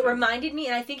awesome. It reminded me,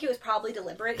 and I think it was probably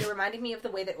deliberate, it reminded me of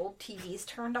the way that old TVs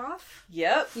turned off.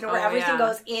 Yep. You know, where everything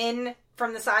goes in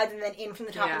from the sides and then in from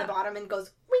the top and the bottom and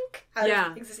goes wink out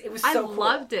of existence. It was so cool. I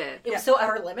loved it. It was so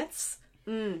Outer Limits.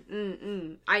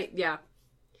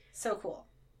 So cool.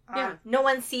 No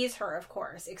one sees her, of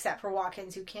course, except for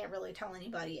Watkins, who can't really tell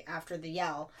anybody after the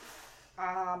yell.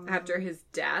 After his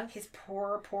death. His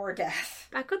poor death.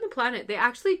 Back on the planet, they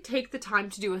actually take the time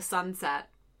to do a sunset.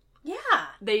 Yeah.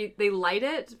 They light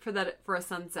it for a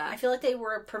sunset. I feel like they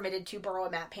were permitted to borrow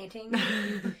a matte painting.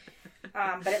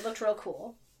 But it looked real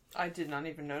cool. I did not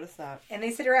even notice that. And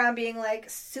they sit around being like,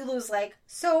 Sulu's like,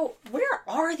 so where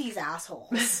are these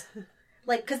assholes?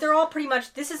 Like, because they're all pretty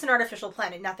much, this is an artificial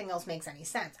planet, nothing else makes any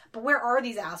sense. But where are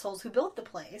these assholes who built the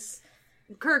place?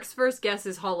 Kirk's first guess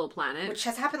is Hollow Planet. Which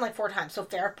has happened like 4 times, so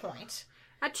fair point.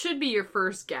 That should be your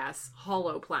first guess,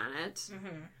 Hollow Planet.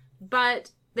 Mm-hmm.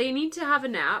 But they need to have a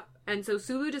nap, and so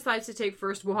Sulu decides to take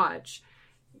first watch,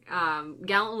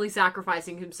 gallantly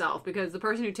sacrificing himself, because the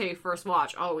person who takes first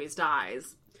watch always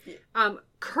dies. Yeah.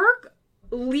 Kirk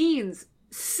leans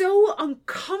so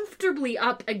uncomfortably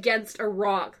up against a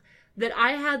rock that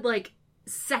I had, like,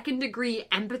 second-degree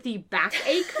empathy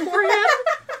backache for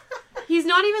him. He's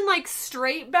not even, like,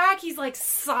 straight back. He's, like,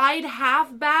 side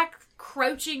half back,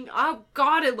 crouching. Oh,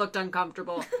 God, it looked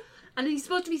uncomfortable. And he's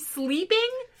supposed to be sleeping?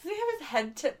 Does he have his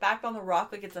head tipped back on the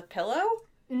rock like it's a pillow?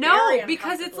 No,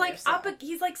 because it's, like, up.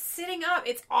 He's, like, sitting up.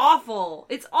 It's awful.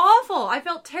 It's awful. I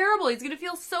felt terrible. He's gonna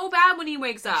feel so bad when he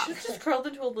wakes up. She's just curled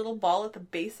into a little ball at the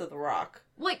base of the rock.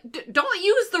 Like, don't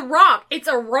use the rock. It's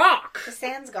a rock. The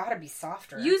sand's gotta be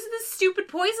softer. Use the stupid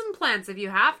poison plants if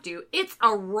you have to. It's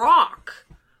a rock.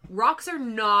 Rocks are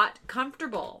not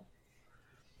comfortable.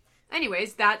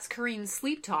 Anyways, that's Kareen's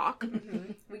sleep talk.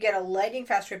 Mm-hmm. We get a lightning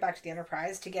fast trip back to the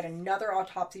Enterprise to get another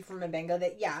autopsy from Mbenga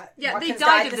that, they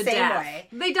died of the death. Way.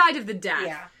 They died of the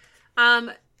death.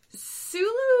 Yeah.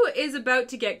 Sulu is about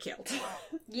to get killed.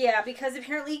 Yeah, because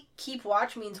apparently keep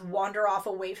watch means wander off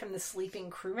away from the sleeping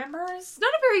crew members. It's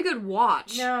not a very good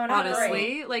watch. No, not honestly.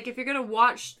 great. Like, if you're gonna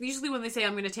watch, usually when they say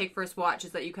I'm gonna take first watch,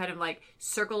 is that you kind of like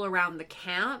circle around the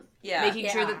camp, making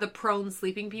sure that the prone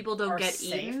sleeping people don't get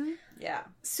safe. eaten. Yeah.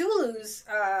 Sulu's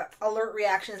alert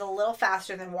reaction is a little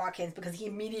faster than Watkins because he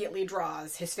immediately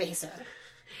draws his phaser.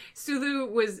 Sulu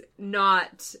was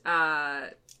not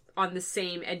on the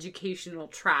same educational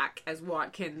track as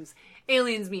Watkins.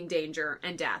 Aliens mean danger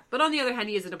and death. But on the other hand,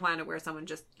 he is at a planet where someone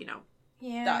just,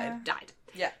 died.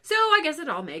 Yeah. So I guess it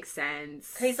all makes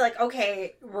sense. He's like,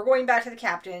 okay, we're going back to the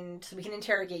captain so we can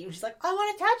interrogate you. She's like, I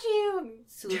want to touch you.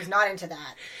 Sulu's not into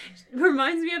that. It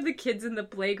reminds me of the kids in the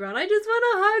playground. I just want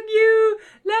to hug you.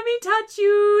 Let me touch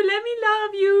you. Let me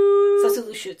love you. So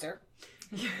Sulu shoots her.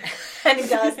 And he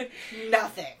does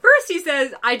nothing. First he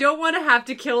says, I don't want to have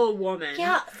to kill a woman.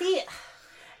 Yeah, see,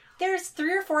 there's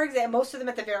 3 or 4 examples, most of them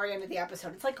at the very end of the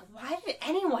episode. It's like, why did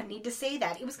anyone need to say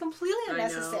that? It was completely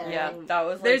unnecessary. Yeah, that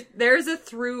was like... There's a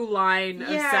through line of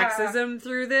sexism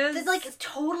through this. It's like, it's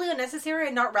totally unnecessary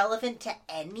and not relevant to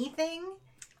anything.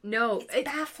 No. It's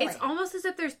baffling. It's almost as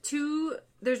if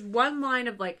there's one line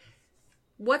of like,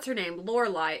 what's her name?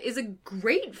 Lorelai is a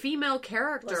great female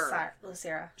character.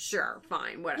 Lucera. Sure,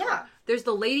 fine, whatever. Yeah. There's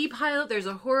the lady pilot, there's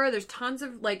a horror, there's tons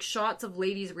of like shots of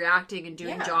ladies reacting and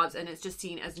doing jobs, and it's just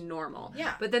seen as normal.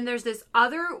 Yeah. But then there's this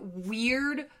other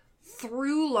weird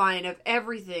through line of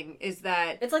everything is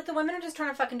that it's like the women are just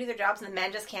trying to fucking do their jobs and the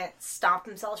men just can't stop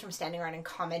themselves from standing around and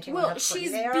commenting on how pretty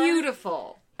she's they are.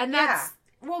 beautiful. And that's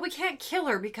well, we can't kill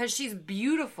her because she's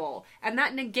beautiful. And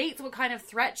that negates what kind of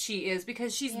threat she is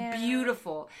because she's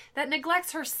beautiful. That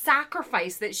neglects her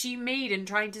sacrifice that she made in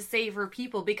trying to save her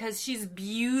people because she's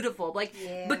beautiful. Like,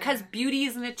 because beauty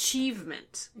is an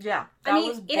achievement. Yeah. I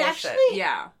mean, it actually...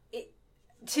 Yeah.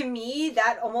 To me,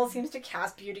 that almost seems to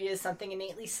cast beauty as something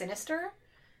innately sinister.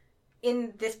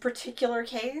 In this particular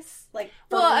case, like,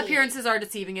 appearances are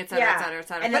deceiving, etc., etc.,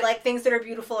 etc. And that, like, things that are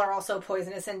beautiful are also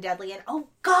poisonous and deadly. And oh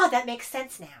god, that makes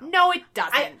sense now. No, it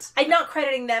doesn't. I'm not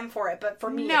crediting them for it, but for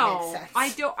me, it makes sense. I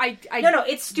don't. No,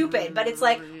 it's stupid. But it's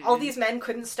like all these men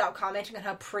couldn't stop commenting on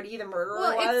how pretty the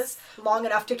murderer was long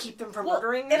enough to keep them from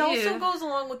murdering. It also goes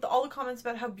along with all the comments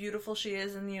about how beautiful she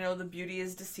is, and the beauty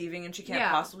is deceiving, and she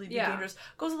can't possibly be dangerous.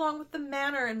 Goes along with the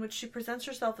manner in which she presents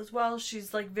herself as well.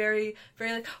 She's like very,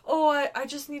 very like, oh, what? I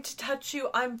just need to touch you.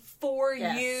 I'm for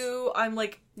you. I'm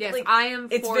like... Yes, like, I am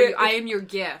for you. I am your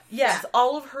gift. Yes,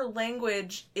 all of her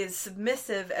language is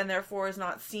submissive and therefore is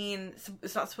not seen...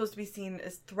 It's not supposed to be seen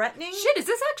as threatening. Shit, is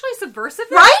this actually subversive?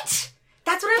 Right?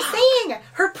 That's what I'm saying.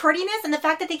 Her prettiness and the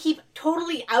fact that they keep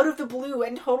totally out of the blue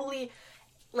and totally...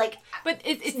 like, but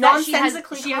it's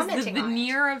nonsensically she has the commenting on it.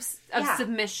 veneer of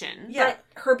submission. Yeah.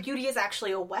 But her beauty is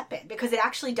actually a weapon, because it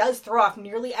actually does throw off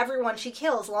nearly everyone she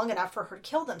kills long enough for her to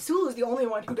kill them. Sulu's the only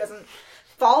one who doesn't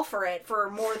fall for it for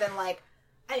more than, like...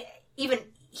 even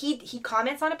he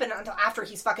comments on it, but not until after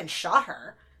he's fucking shot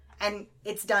her, and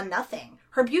it's done nothing.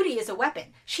 Her beauty is a weapon.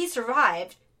 She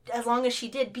survived as long as she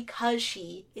did because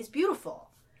she is beautiful.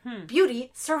 Beauty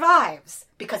survives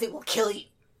because it will kill you.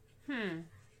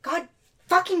 God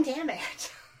fucking damn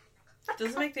it.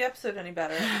 Doesn't make the episode any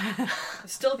better.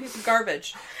 It's still a piece of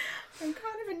garbage. I'm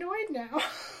kind of annoyed now.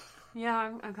 Yeah,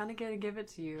 I'm kind of gonna give it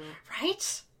to you.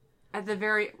 Right? At the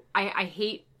very... I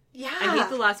hate... Yeah. I hate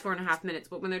the last 4.5 minutes,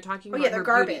 but when they're talking about her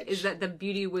garbage. beauty, is that the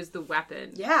beauty was the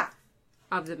weapon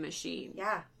of the machine.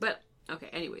 Yeah. But, okay,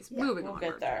 anyways, moving on. We'll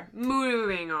get there.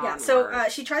 Moving on. Yeah, so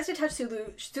she tries to touch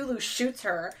Sulu. Sulu shoots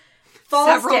her. Falls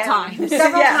Several down. times.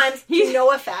 Several times. To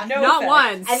no effect. Not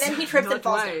once. And then he trips Not and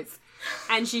falls twice.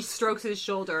 down. And she strokes his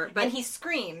shoulder. But And he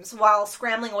screams while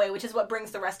scrambling away, which is what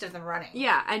brings the rest of them running.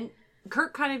 yeah, and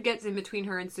Kirk kind of gets in between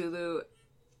her and Sulu,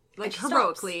 like, And she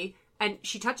heroically. And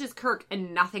she touches Kirk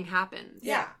and nothing happens.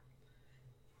 Yeah.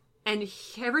 And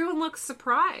everyone looks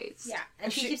surprised. Yeah.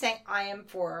 And she keeps saying, I am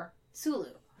for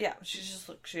Sulu. Yeah,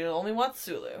 she only wants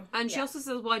Sulu. And she also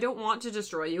says, well, I don't want to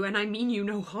destroy you, and I mean you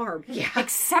no harm. Yeah.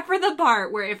 Except for the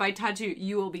part where if I touch you,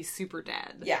 you will be super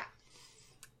dead. Yeah.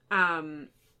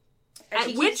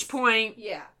 At which point,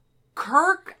 Yeah.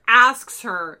 Kirk asks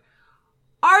her,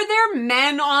 are there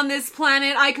men on this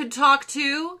planet I could talk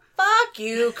to? Fuck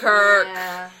you, Kirk.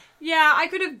 Yeah. I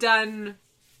could have done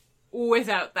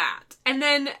without that. And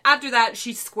then after that,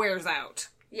 she squares out.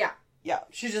 Yeah. Yeah,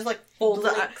 she just like folds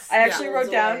out. Blinks. I actually Yeah. wrote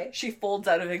Folds down, away. she folds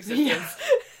out of existence.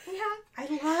 Yeah.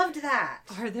 I loved that.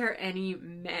 Are there any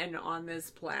men on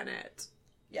this planet?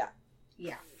 Yeah.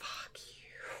 Yeah. Fuck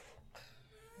you.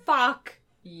 Fuck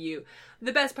you.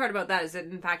 The best part about that is that,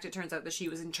 in fact, it turns out that she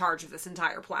was in charge of this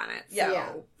entire planet. So,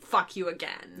 Yeah. fuck you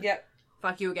again. Yep.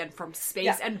 Fuck you again from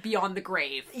space and beyond the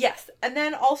grave. Yes, and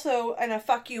then also in a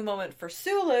fuck you moment for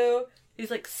Sulu, he's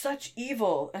like, such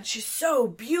evil, and she's so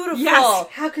beautiful. Yes.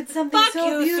 How could something Fuck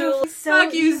so you, beautiful Sulu. be so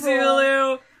Fuck you, evil?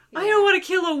 Zulu. I don't want to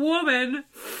kill a woman.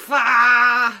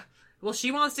 Fah. Well, she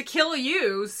wants to kill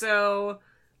you, so...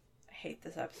 I hate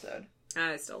this episode.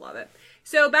 I still love it.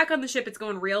 So, back on the ship, it's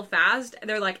going real fast, and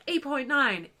they're like,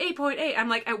 8.9, 8.8. I'm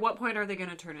like, at what point are they going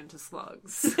to turn into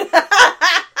slugs?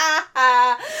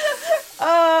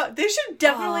 They should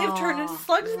definitely have turned into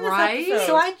slugs in this right? episode.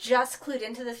 So I just clued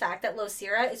into the fact that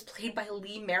Losira is played by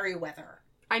Lee Merriweather.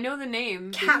 I know the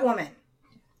name. Catwoman.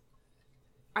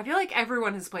 I feel like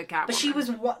everyone has played Catwoman. But she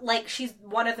was, she's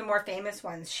one of the more famous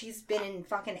ones. She's been in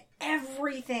fucking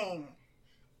everything.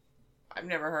 I've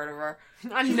never heard of her.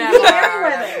 I've never heard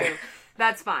of Merriweather. her.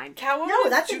 That's fine. Catwoman? No,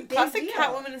 that's a big classic deal.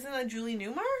 Catwoman, isn't that Julie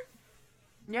Newmar?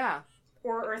 Yeah.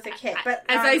 Or Eartha Kitt. But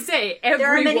As I say, there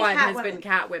are many everyone has Catwomen. been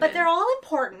Catwomen. But they're all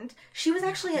important. She was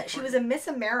actually she was a Miss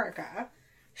America.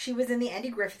 She was in the Andy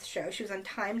Griffith Show. She was on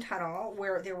Time Tunnel,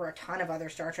 where there were a ton of other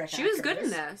Star Trek She actors. was good in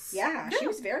this. Yeah, she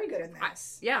was very good in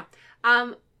this. Yeah.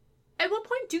 At what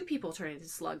point do people turn into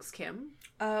slugs, Kim?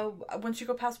 Once you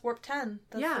go past warp 10,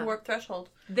 that's Yeah. the warp threshold.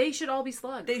 They should all be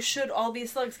slugs. They should all be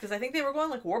slugs, because I think they were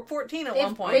going like warp 14 at They've,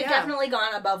 one point. they've definitely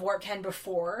gone above warp 10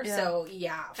 before, Yeah. so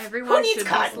yeah. Everyone Who needs should be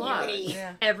continuity? slugs.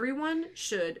 Yeah. Everyone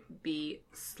should be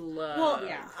slugs. Well,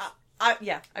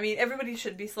 yeah. I mean, everybody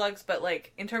should be slugs, but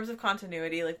like in terms of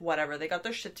continuity, like whatever, they got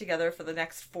their shit together for the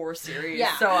next 4 series.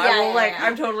 Yeah. So Yeah, I will yeah.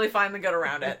 I'm totally fine to get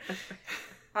around it.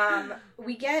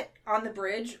 We get on the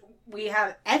bridge, we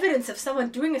have evidence of someone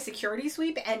doing a security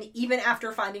sweep, and even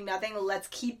after finding nothing, let's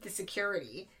keep the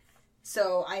security.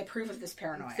 So I approve of this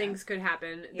paranoia. Things could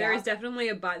happen. Yeah. There is definitely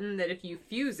a button that if you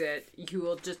fuse it,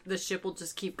 the ship will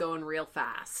just keep going real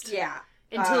fast. Yeah.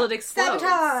 Until it explodes.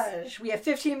 Sabotage! We have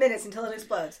 15 minutes until it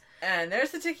explodes. And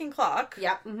there's the ticking clock.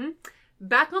 Yep. Mm-hmm.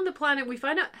 Back on the planet, we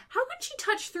find out, how can she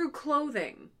touch through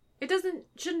clothing? It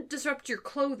shouldn't disrupt your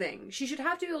clothing. She should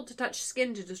have to be able to touch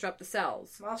skin to disrupt the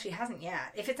cells. Well, she hasn't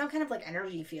yet. If it's some kind of like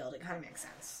energy field, it kind of makes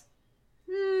sense.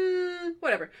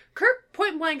 Whatever. Kirk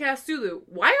point blank asks Sulu,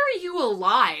 why are you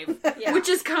alive? Yeah. Which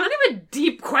is kind of a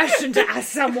deep question to ask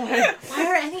someone. Why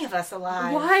are any of us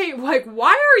alive?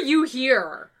 Why are you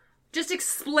here? Just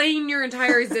explain your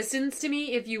entire existence to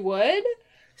me, if you would.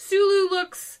 Sulu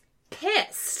looks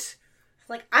pissed.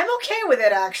 Like, I'm okay with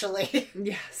it, actually.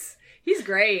 Yes. He's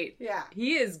great. Yeah.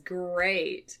 He is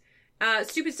great.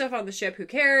 Stupid stuff on the ship, who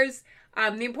cares?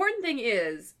 The important thing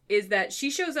is that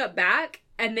she shows up back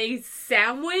and they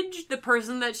sandwich the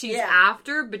person that she's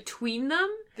after between them.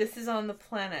 This is on the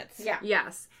planets. Yeah.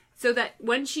 Yes. So that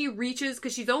when she reaches,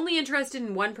 because she's only interested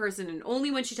in one person, and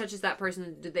only when she touches that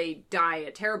person do they die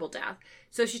a terrible death.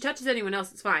 So if she touches anyone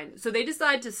else, it's fine. So they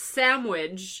decide to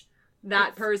sandwich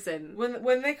that person.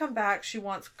 When they come back, she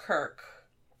wants Kirk.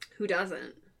 Who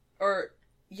doesn't? Or,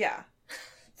 yeah.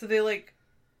 So they, like,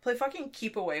 play fucking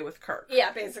keep away with Kirk.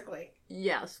 Yeah, basically.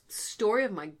 Yes. Story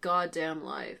of my goddamn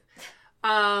life.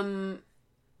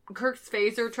 Kirk's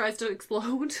phaser tries to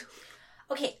explode.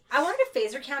 Okay, I wanted a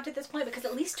phaser count at this point because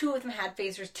at least 2 of them had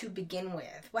phasers to begin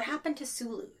with. What happened to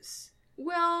Sulu's?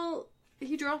 Well,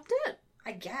 he dropped it.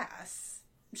 I guess.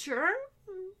 Sure.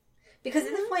 Because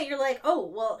at this point you're like, oh,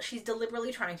 well, she's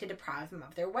deliberately trying to deprive them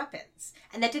of their weapons.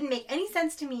 And that didn't make any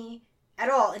sense to me at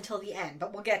all until the end,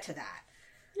 but we'll get to that.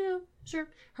 Yeah, sure.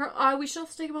 We should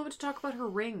also take a moment to talk about her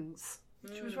rings.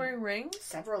 She was wearing rings?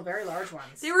 Several very large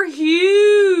ones. They were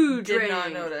huge Did rings.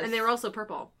 not notice. And they were also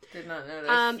purple. Did not notice.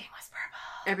 Everything was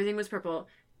purple. Everything was purple.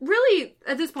 Really,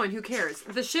 at this point, who cares?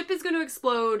 The ship is going to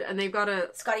explode, and they've got to...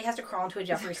 Scotty has to crawl into a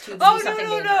Jeffrey's tube Oh, to do something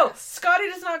no. dangerous. Scotty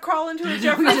does not crawl into a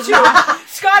Jeffrey's tube.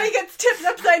 Scotty gets tipped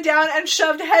upside down and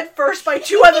shoved head first by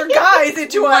 2 other guys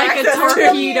into Like a access tube.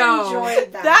 torpedo.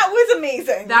 Enjoyed that. That was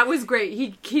amazing. That was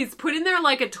great. He's put in there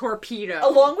like a torpedo.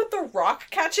 Along with the rock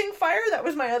catching fire, that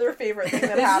was my other favorite thing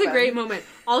that This happened. is a great moment.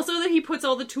 Also that he puts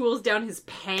all the tools down his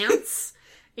pants,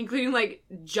 including like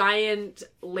giant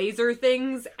laser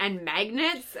things and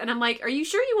magnets. And I'm like, are you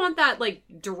sure you want that like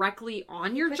directly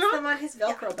on your Puts junk? them on his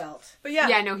Velcro belt. But yeah.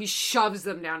 Yeah, no, he shoves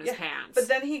them down his pants. But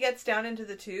then he gets down into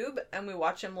the tube and we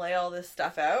watch him lay all this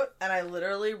stuff out. And I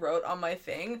literally wrote on my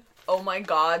thing, oh my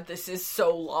god, this is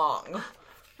so long.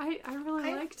 I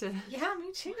really liked it. Yeah,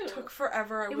 me too. It took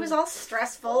forever. It was all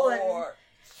stressful and bored.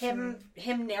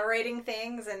 him narrating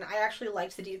things, and I actually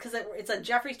liked the detail because it's a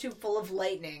Jeffrey's tube full of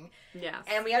lightning. Yeah.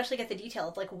 And we actually get the detail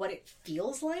of like what it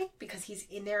feels like because he's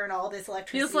in there and all this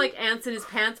electricity. Feels like ants in his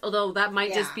pants, although that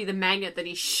might just Yeah. be the magnet that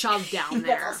he shoved down That's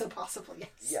there. also possible, yes.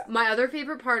 Yeah. My other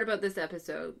favorite part about this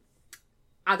episode,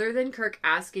 other than Kirk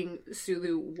asking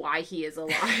Sulu why he is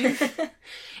alive,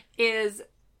 is...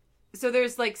 So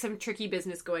there's like some tricky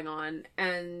business going on,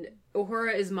 and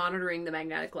Uhura is monitoring the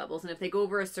magnetic levels, and if they go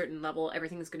over a certain level,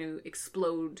 everything's going to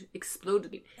explode.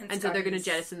 And so they're going to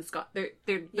jettison Scott.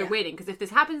 They're waiting, because if this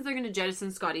happens, they're going to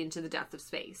jettison Scotty into the depth of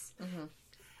space. Mm-hmm.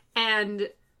 And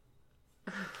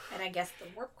I guess the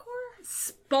warp core?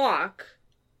 Spock,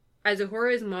 as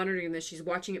Uhura is monitoring this, she's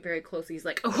watching it very closely. He's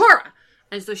like, Uhura!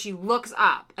 And so she looks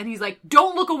up, and he's like,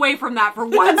 don't look away from that for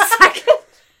 1 second.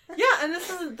 Yeah, and this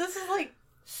is like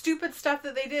stupid stuff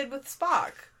that they did with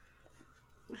Spock.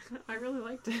 I really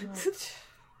liked it.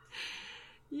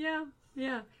 Yeah.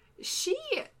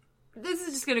 This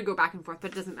is just going to go back and forth,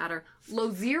 but it doesn't matter.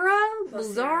 Lucerne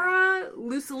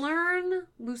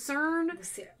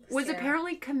was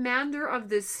apparently commander of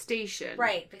this station.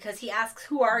 Right, because he asks,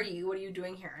 who are you? What are you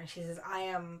doing here? And she says, I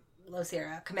am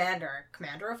Lucerne, commander.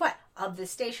 Commander of what? Of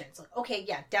this station. It's like, okay,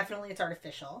 yeah, definitely it's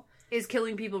artificial. Is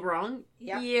killing people wrong?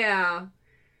 Yep. Yeah.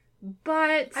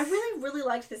 But I really, really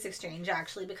liked this exchange,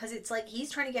 actually, because it's like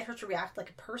he's trying to get her to react like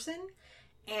a person,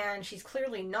 and she's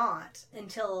clearly not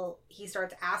until he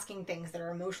starts asking things that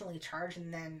are emotionally charged,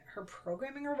 and then her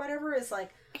programming or whatever is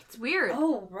like... It's weird.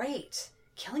 Oh, right.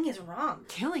 Killing is wrong.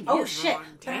 Killing oh, is shit. wrong.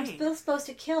 But I'm Dang. still supposed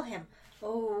to kill him.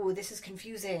 Oh, this is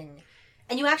confusing.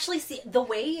 And you actually see the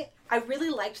way... I really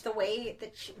liked the way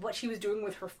that what she was doing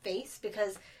with her face,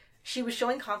 because she was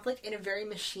showing conflict in a very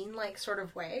machine-like sort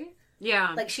of way.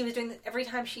 Yeah. Like, she was doing... Every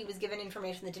time she was given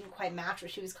information that didn't quite match what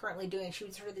she was currently doing, she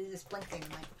would sort of do this blink thing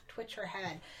and, like, twitch her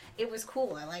head. It was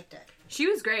cool. I liked it. She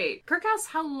was great. Kirk asks,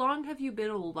 how long have you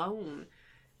been alone?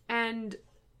 And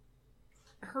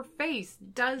her face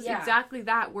does exactly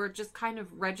that, where it just kind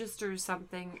of registers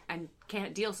something and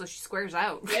can't deal, so she squares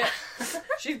out. Yeah.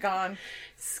 She's gone.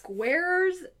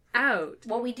 Squares out.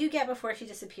 What we do get before she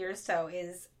disappears, though,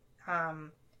 is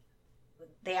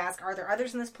they ask, are there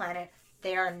others on this planet?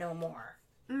 There are no more.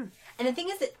 And the thing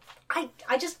is that I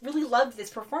just really loved this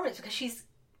performance, because she's,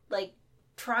 like,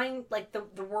 trying, like,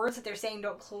 the words that they're saying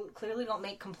clearly don't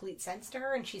make complete sense to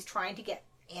her, and she's trying to get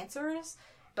answers,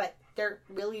 but they're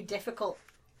really difficult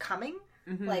coming.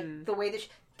 Mm-hmm. Like, the way that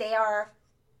they are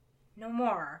no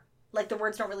more. Like, the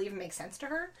words don't really even make sense to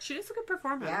her. She does a good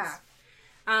performance. Yeah.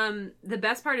 The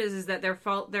best part is that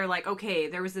they're like, okay,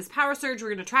 there was this power surge, we're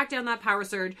going to track down that power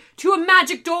surge to a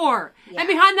magic door. Yeah. And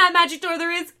behind that magic door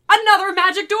there is another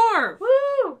magic door.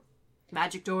 Woo!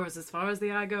 Magic doors as far as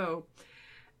the eye go.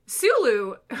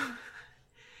 Sulu,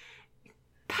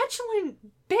 petulant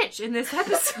bitch in this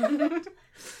episode.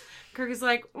 Kirk is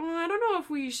like, I don't know if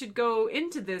we should go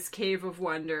into this Cave of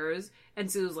Wonders.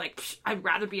 And Sulu's like, I'd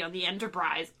rather be on the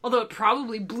Enterprise. Although it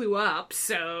probably blew up,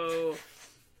 so...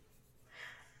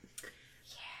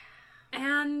 Yeah.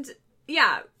 And,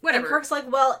 yeah, whatever. And Kirk's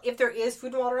like, well, if there is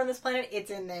food and water on this planet,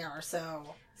 it's in there,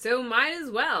 so... So might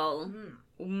as well.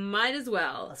 Might as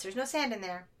well. Unless there's no sand in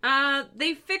there.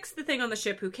 They fixed the thing on the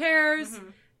ship, who cares?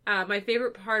 My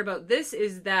favorite part about this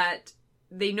is that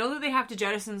they know that they have to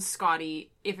jettison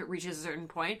Scotty if it reaches a certain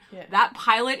point. Yeah. That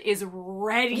pilot is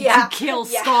ready to kill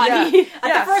Scotty. Yeah.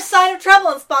 At the first sign of trouble,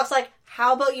 and Spock's like,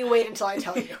 how about you wait until I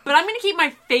tell you? But I'm going to keep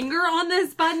my finger on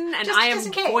this button, and I am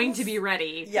going to be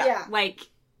ready. Yeah. Like,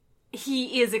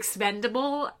 he is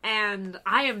expendable, and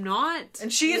I am not.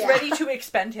 And she is ready to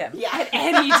expend him. Yeah. At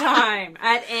any time.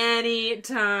 At any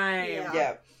time.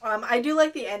 Yeah. I do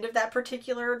like the end of that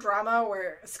particular drama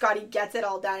where Scotty gets it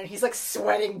all done and he's like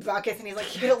sweating buckets and he's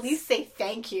like, you could at least say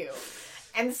thank you.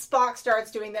 And Spock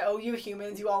starts doing the, oh, you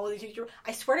humans, you always use your...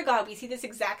 I swear to God, we see this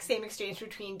exact same exchange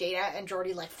between Data and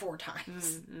Geordi like 4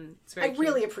 times. It's very cute.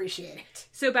 Really appreciate it.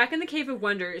 So back in the Cave of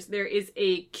Wonders, there is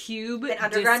a cube An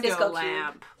underground disco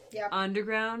lamp. Yep.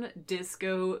 Underground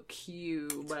disco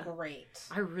cube. It's great.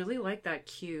 I really like that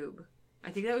cube.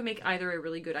 I think that would make either a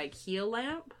really good IKEA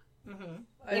lamp.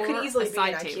 It could easily be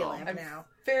an table. IKEA lamp now.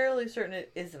 Fairly certain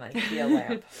it is an IKEA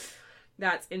lamp.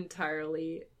 That's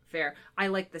entirely fair. I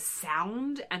like the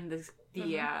sound and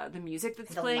the music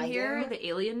that's playing lighting. here. The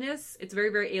alienness. It's very,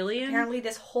 very alien. Apparently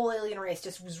this whole alien race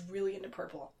just was really into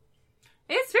purple.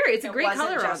 It's a great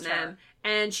color on just them. her.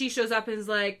 And she shows up and is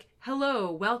like,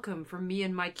 hello, welcome from me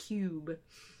and my cube.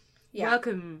 Yeah.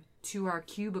 Welcome to our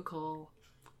cubicle.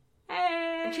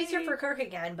 Hey. And she's here for Kirk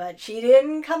again, but she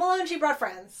didn't come alone. She brought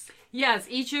friends. Yes,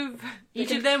 each of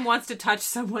them wants to touch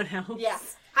someone else. Yeah.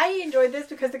 I enjoyed this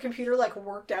because the computer, like,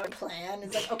 worked out a plan.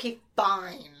 It's like, okay,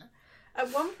 fine.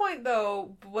 At one point,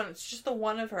 though, when it's just the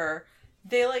one of her,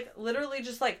 they, like, literally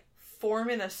just, like, form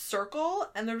in a circle,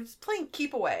 and they're just playing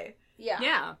keep away.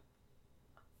 Yeah.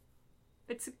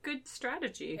 It's a good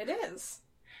strategy. It is.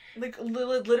 Like,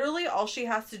 literally, all she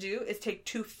has to do is take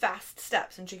 2 fast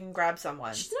steps, and she can grab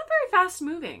someone. She's not very fast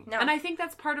moving. No. And I think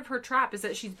that's part of her trap, is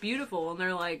that she's beautiful, and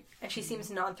they're, like... And she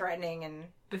seems non-threatening and...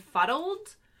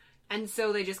 befuddled. And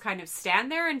so they just kind of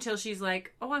stand there until she's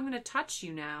like, oh, I'm going to touch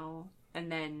you now. And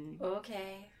then...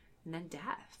 Okay. And then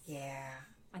death. Yeah.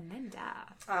 And then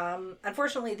death.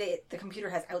 Unfortunately, the computer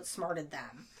has outsmarted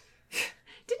them.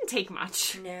 Didn't take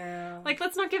much. No. Like,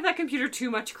 let's not give that computer too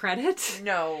much credit.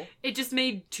 No. It just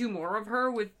made 2 more of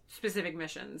her with specific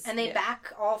missions. And they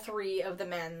back all 3 of the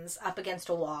men's up against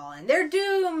a wall, and they're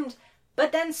doomed!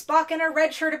 But then Spock and a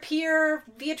red shirt appear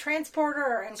via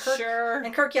transporter, and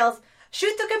Kirk yells,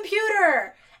 shoot the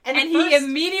computer! And he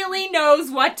immediately knows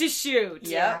what to shoot.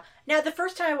 Yeah. Now, the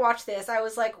first time I watched this, I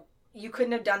was like, you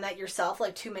couldn't have done that yourself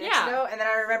like 2 minutes ago. And then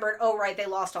I remembered, oh, right, they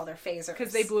lost all their phasers.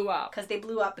 Because they blew up.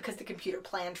 Because the computer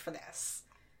planned for this.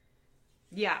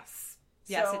 Yes.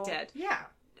 Yes, So, it did. Yeah.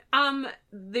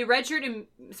 The red shirt,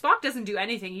 Spock doesn't do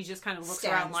anything. He just kind of looks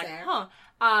around Stands like, there. huh.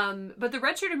 But the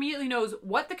red shirt immediately knows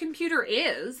what the computer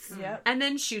is. Yep. And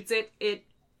then shoots it. It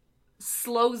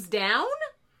slows down.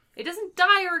 It doesn't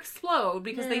die or explode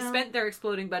because they spent their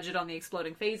exploding budget on the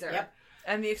exploding phaser. Yep.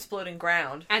 And the exploding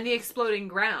ground.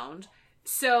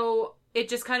 So it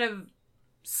just kind of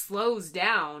slows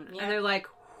down. Yeah. And they're like,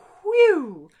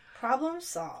 whew. Problem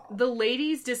solved. The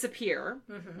ladies disappear.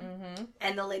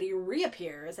 And the lady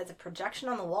reappears as a projection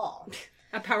on the wall.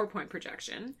 A PowerPoint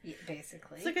projection. Yeah,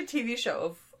 basically. It's like a TV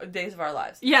show of Days of Our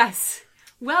Lives. Yes.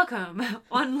 Welcome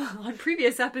on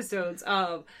previous episodes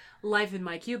of Life in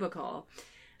My Cubicle.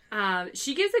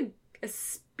 She gives a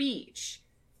speech.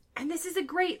 And this is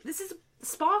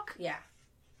Spock. Yeah.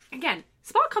 Again,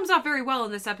 Spock comes off very well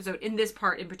in this episode, in this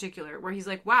part in particular, where he's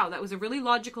like, wow, that was a really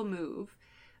logical move.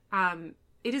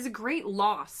 It is a great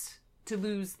loss to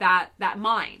lose that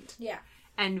mind. Yeah.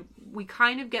 And we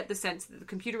kind of get the sense that the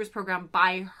computer was programmed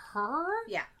by her.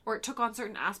 Yeah. Or it took on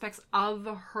certain aspects of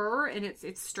her and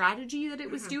its strategy that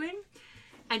it was doing.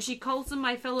 And she calls them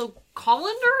my fellow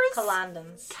calendars?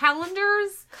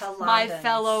 Calendars? My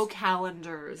fellow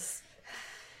calendars.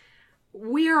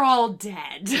 We're all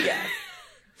dead. Yeah.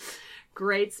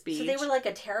 Great speech. So they were like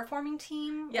a terraforming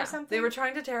team or something? They were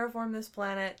trying to terraform this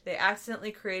planet. They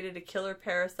accidentally created a killer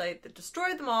parasite that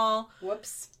destroyed them all.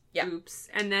 Whoops. Yeah. Oops.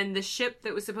 And then the ship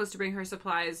that was supposed to bring her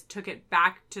supplies took it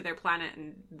back to their planet,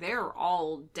 and they're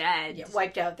all dead. Yeah,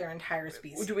 wiped out their entire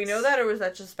species. Do we know that, or was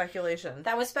that just speculation?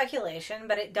 That was speculation,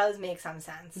 but it does make some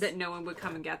sense. That no one would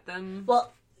come and get them.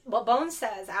 Well, what Bones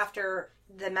says after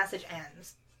the message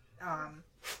ends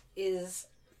is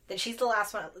that she's the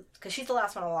last one, because she's the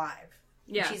last one alive.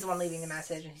 Yeah. She's the one leaving the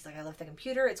message, and she's like, I left the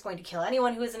computer. It's going to kill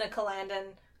anyone who isn't a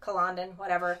Kalandan,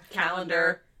 whatever.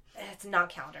 Calendar. It's not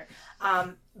calendar.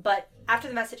 But after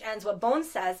the message ends, what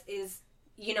Bones says is,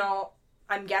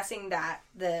 I'm guessing that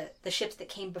the ships that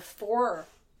came before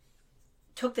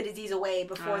took the disease away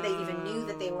before they even knew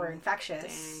that they were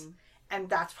infectious. Dang. And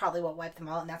that's probably what wiped them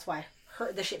all. And that's why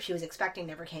the ship she was expecting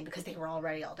never came, because they were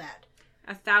already all dead.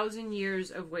 1,000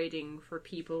 years of waiting for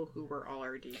people who were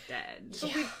already dead.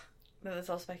 Yeah. No,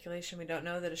 that's all speculation. We don't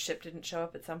know that a ship didn't show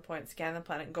up at some point, scan the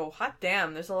planet, and go, hot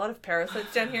damn, there's a lot of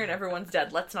parasites down here and everyone's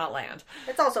dead. Let's not land.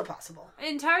 It's also possible.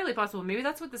 Entirely possible. Maybe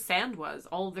that's what the sand was.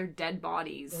 All of their dead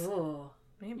bodies. Ooh.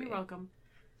 Maybe. You're welcome.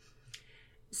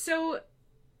 So,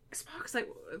 Spock's like,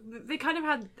 they kind of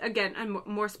had, again, and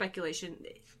more speculation.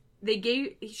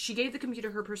 She gave the computer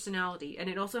her personality, and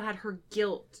it also had her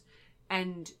guilt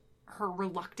and her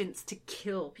reluctance to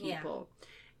kill people. Yeah.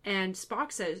 And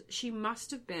Spock says she must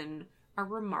have been a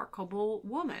remarkable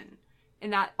woman.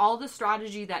 And that all the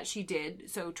strategy that she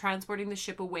did, so transporting the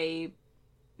ship away,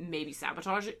 maybe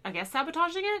sabotaging it?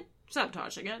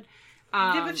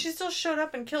 Yeah, but she still showed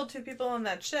up and killed 2 people on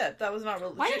that ship. That was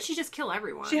not... Why didn't she just kill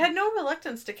everyone? She had no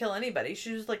reluctance to kill anybody.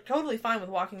 She was, totally fine with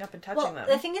walking up and touching them.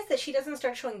 The thing is that she doesn't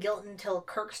start showing guilt until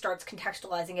Kirk starts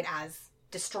contextualizing it as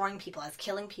destroying people, as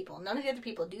killing people. None of the other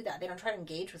people do that. They don't try to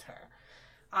engage with her.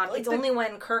 It's only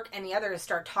when Kirk and the others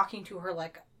start talking to her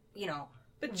why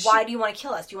do you want to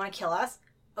kill us? Do you want to kill us?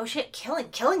 Oh shit,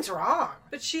 killing's wrong.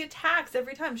 But she attacks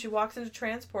every time she walks into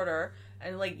transporter,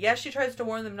 and yes, she tries to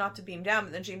warn them not to beam down,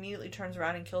 but then she immediately turns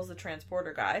around and kills the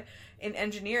transporter guy. In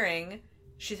engineering,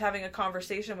 she's having a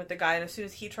conversation with the guy, and as soon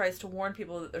as he tries to warn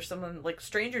people that there's someone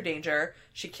stranger danger,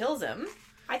 she kills him.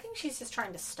 I think she's just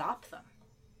trying to stop them.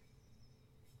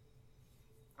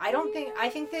 I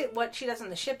think that what she does on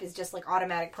the ship is just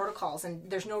automatic protocols, and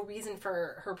there's no reason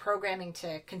for her programming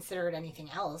to consider it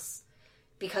anything else,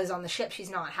 because on the ship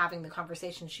she's not having the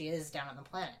conversation she is down on the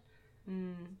planet.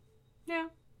 Yeah.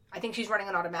 I think she's running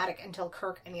on automatic until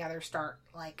Kirk and the others start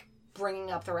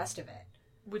bringing up the rest of it.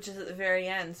 Which is at the very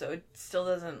end, so it still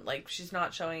doesn't, she's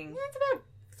not showing... Yeah, it's about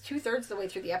 2/3 of the way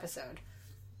through the episode.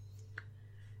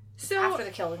 So, after the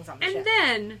killings on the ship. And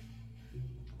then,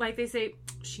 they say,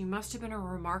 she must have been a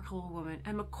remarkable woman.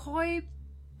 And McCoy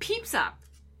peeps up.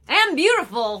 And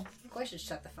beautiful. McCoy should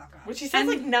shut the fuck up. Which he says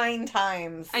 9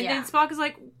 times. And then Spock is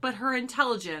like, but her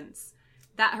intelligence...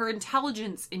 That her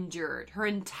intelligence endured. Her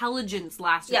intelligence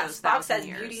lasted those 1,000 years. Spock says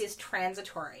beauty is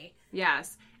transitory.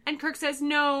 Yes. And Kirk says,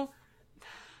 no...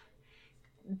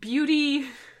 Beauty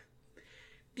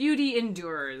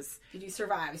endures. Beauty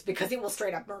survives because it will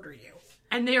straight up murder you.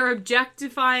 And they are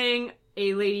objectifying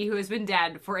a lady who has been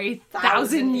dead for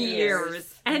 1,000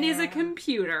 years and is a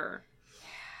computer.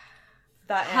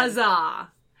 That Huzzah.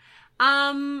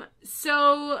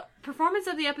 So, performance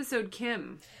of the episode,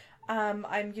 Kim.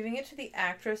 I'm giving it to the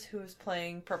actress who was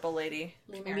playing Purple Lady.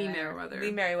 Lee Merriweather.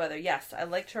 Lee Merriweather, yes. I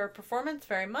liked her performance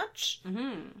very much.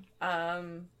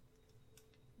 Mm-hmm.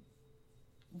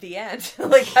 The end.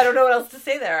 I don't know what else to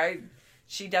say there.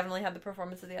 She definitely had the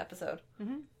performance of the episode.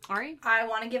 Mm-hmm. Ari? I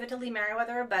want to give it to Lee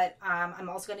Merriweather, but I'm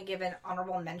also going to give an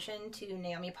honorable mention to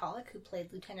Naomi Pollock, who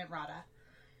played Lieutenant Rada.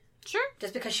 Sure.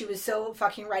 Just because she was so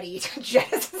fucking ready to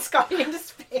jettison Scotty into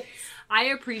space. I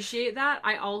appreciate that.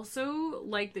 I also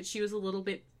like that she was a little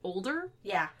bit older.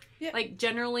 Yeah.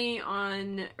 Generally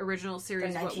on original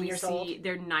series, what we see,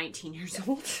 they're 19 years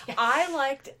old. Yeah. I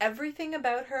liked everything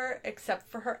about her except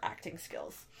for her acting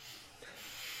skills.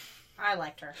 I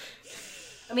liked her.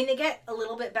 I mean, they get a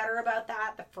little bit better about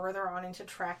that the further on into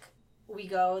Trek we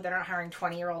go. They're not hiring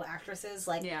 20-year-old actresses.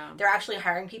 They're actually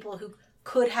hiring people who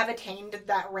could have attained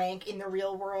that rank in the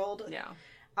real world. Yeah.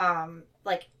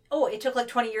 It took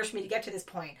 20 years for me to get to this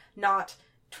point, not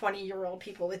 20-year-old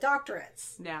people with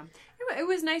doctorates. Yeah. It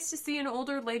was nice to see an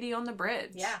older lady on the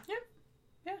bridge. Yeah.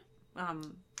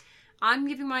 I'm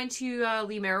giving mine to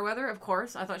Lee Merriweather, of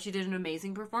course. I thought she did an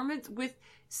amazing performance, with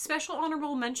special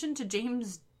honorable mention to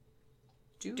James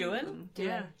Doohan.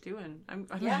 Yeah, Doohan. I'm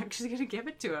actually going to give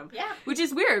it to him. Yeah. Which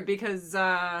is weird, because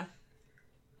I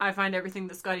find everything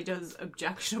that Scotty does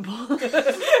objectionable.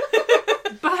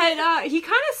 But he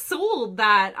kind of sold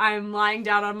that I'm lying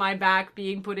down on my back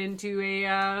being put into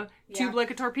a tube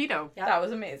like a torpedo. Yeah. That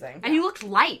was amazing. And he looked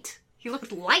light. It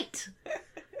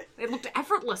looked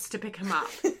effortless to pick him up.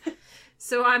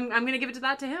 So I'm going to give it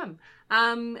to him.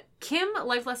 Kim,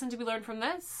 life lesson to be learned from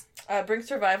this? Bring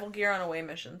survival gear on away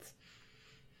missions.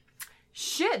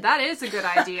 Shit, that is a good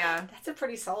idea. That's a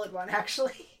pretty solid one,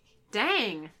 actually.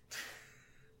 Dang.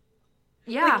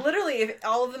 Yeah. Like, literally, if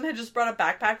all of them had just brought a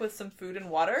backpack with some food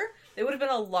and water, they would have been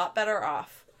a lot better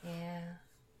off. Yeah.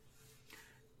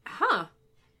 Huh.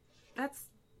 That's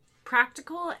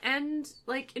practical and,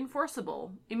 like,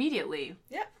 enforceable immediately.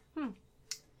 Yeah.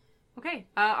 Okay,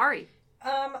 Ari.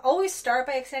 Always start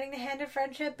by extending the hand of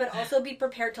friendship, but also be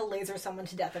prepared to laser someone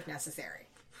to death if necessary.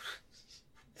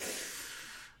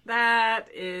 That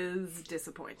is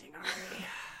disappointing,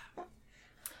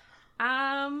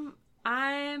 Ari.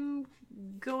 I'm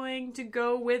going to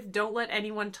go with don't let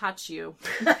anyone touch you.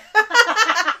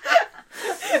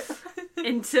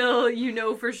 Until you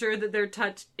know for sure that their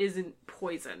touch isn't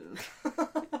poison.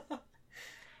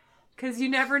 Because you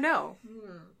never know.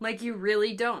 Like, you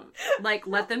really don't. Like,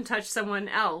 let them touch someone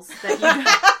else that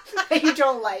You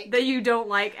don't like. that you don't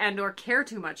like and or care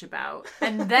too much about.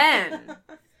 And then...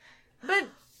 But,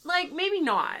 like, maybe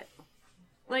not.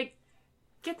 Like,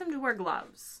 get them to wear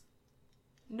gloves.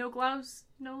 No gloves,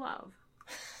 no love.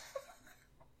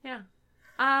 Yeah.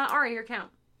 Ari, your count.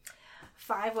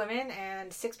 5 women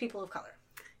and 6 people of color.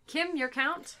 Kim, your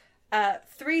count?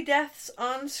 3 deaths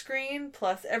on screen,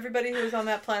 plus everybody who was on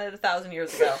that planet 1,000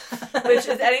 years ago. Which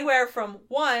is anywhere from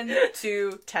 1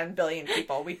 to 10 billion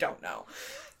people. We don't know.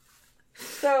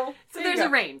 So there's a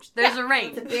range. There's a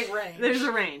range. It's a big range. There's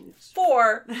a range.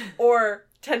 4 or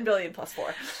 10 billion plus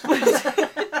 4.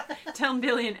 10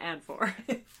 billion and 4.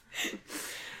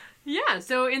 Yeah,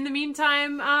 so in the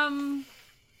meantime,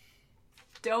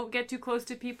 don't get too close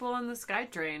to people on the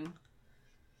SkyTrain.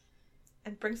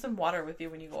 And bring some water with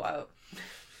you when you go out.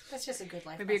 That's just a good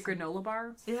life Maybe lesson. a granola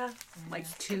bar. Yeah. Like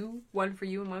 2. 1 for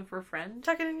you and 1 for a friend.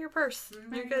 Tuck it in your purse.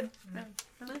 You're good. Yeah.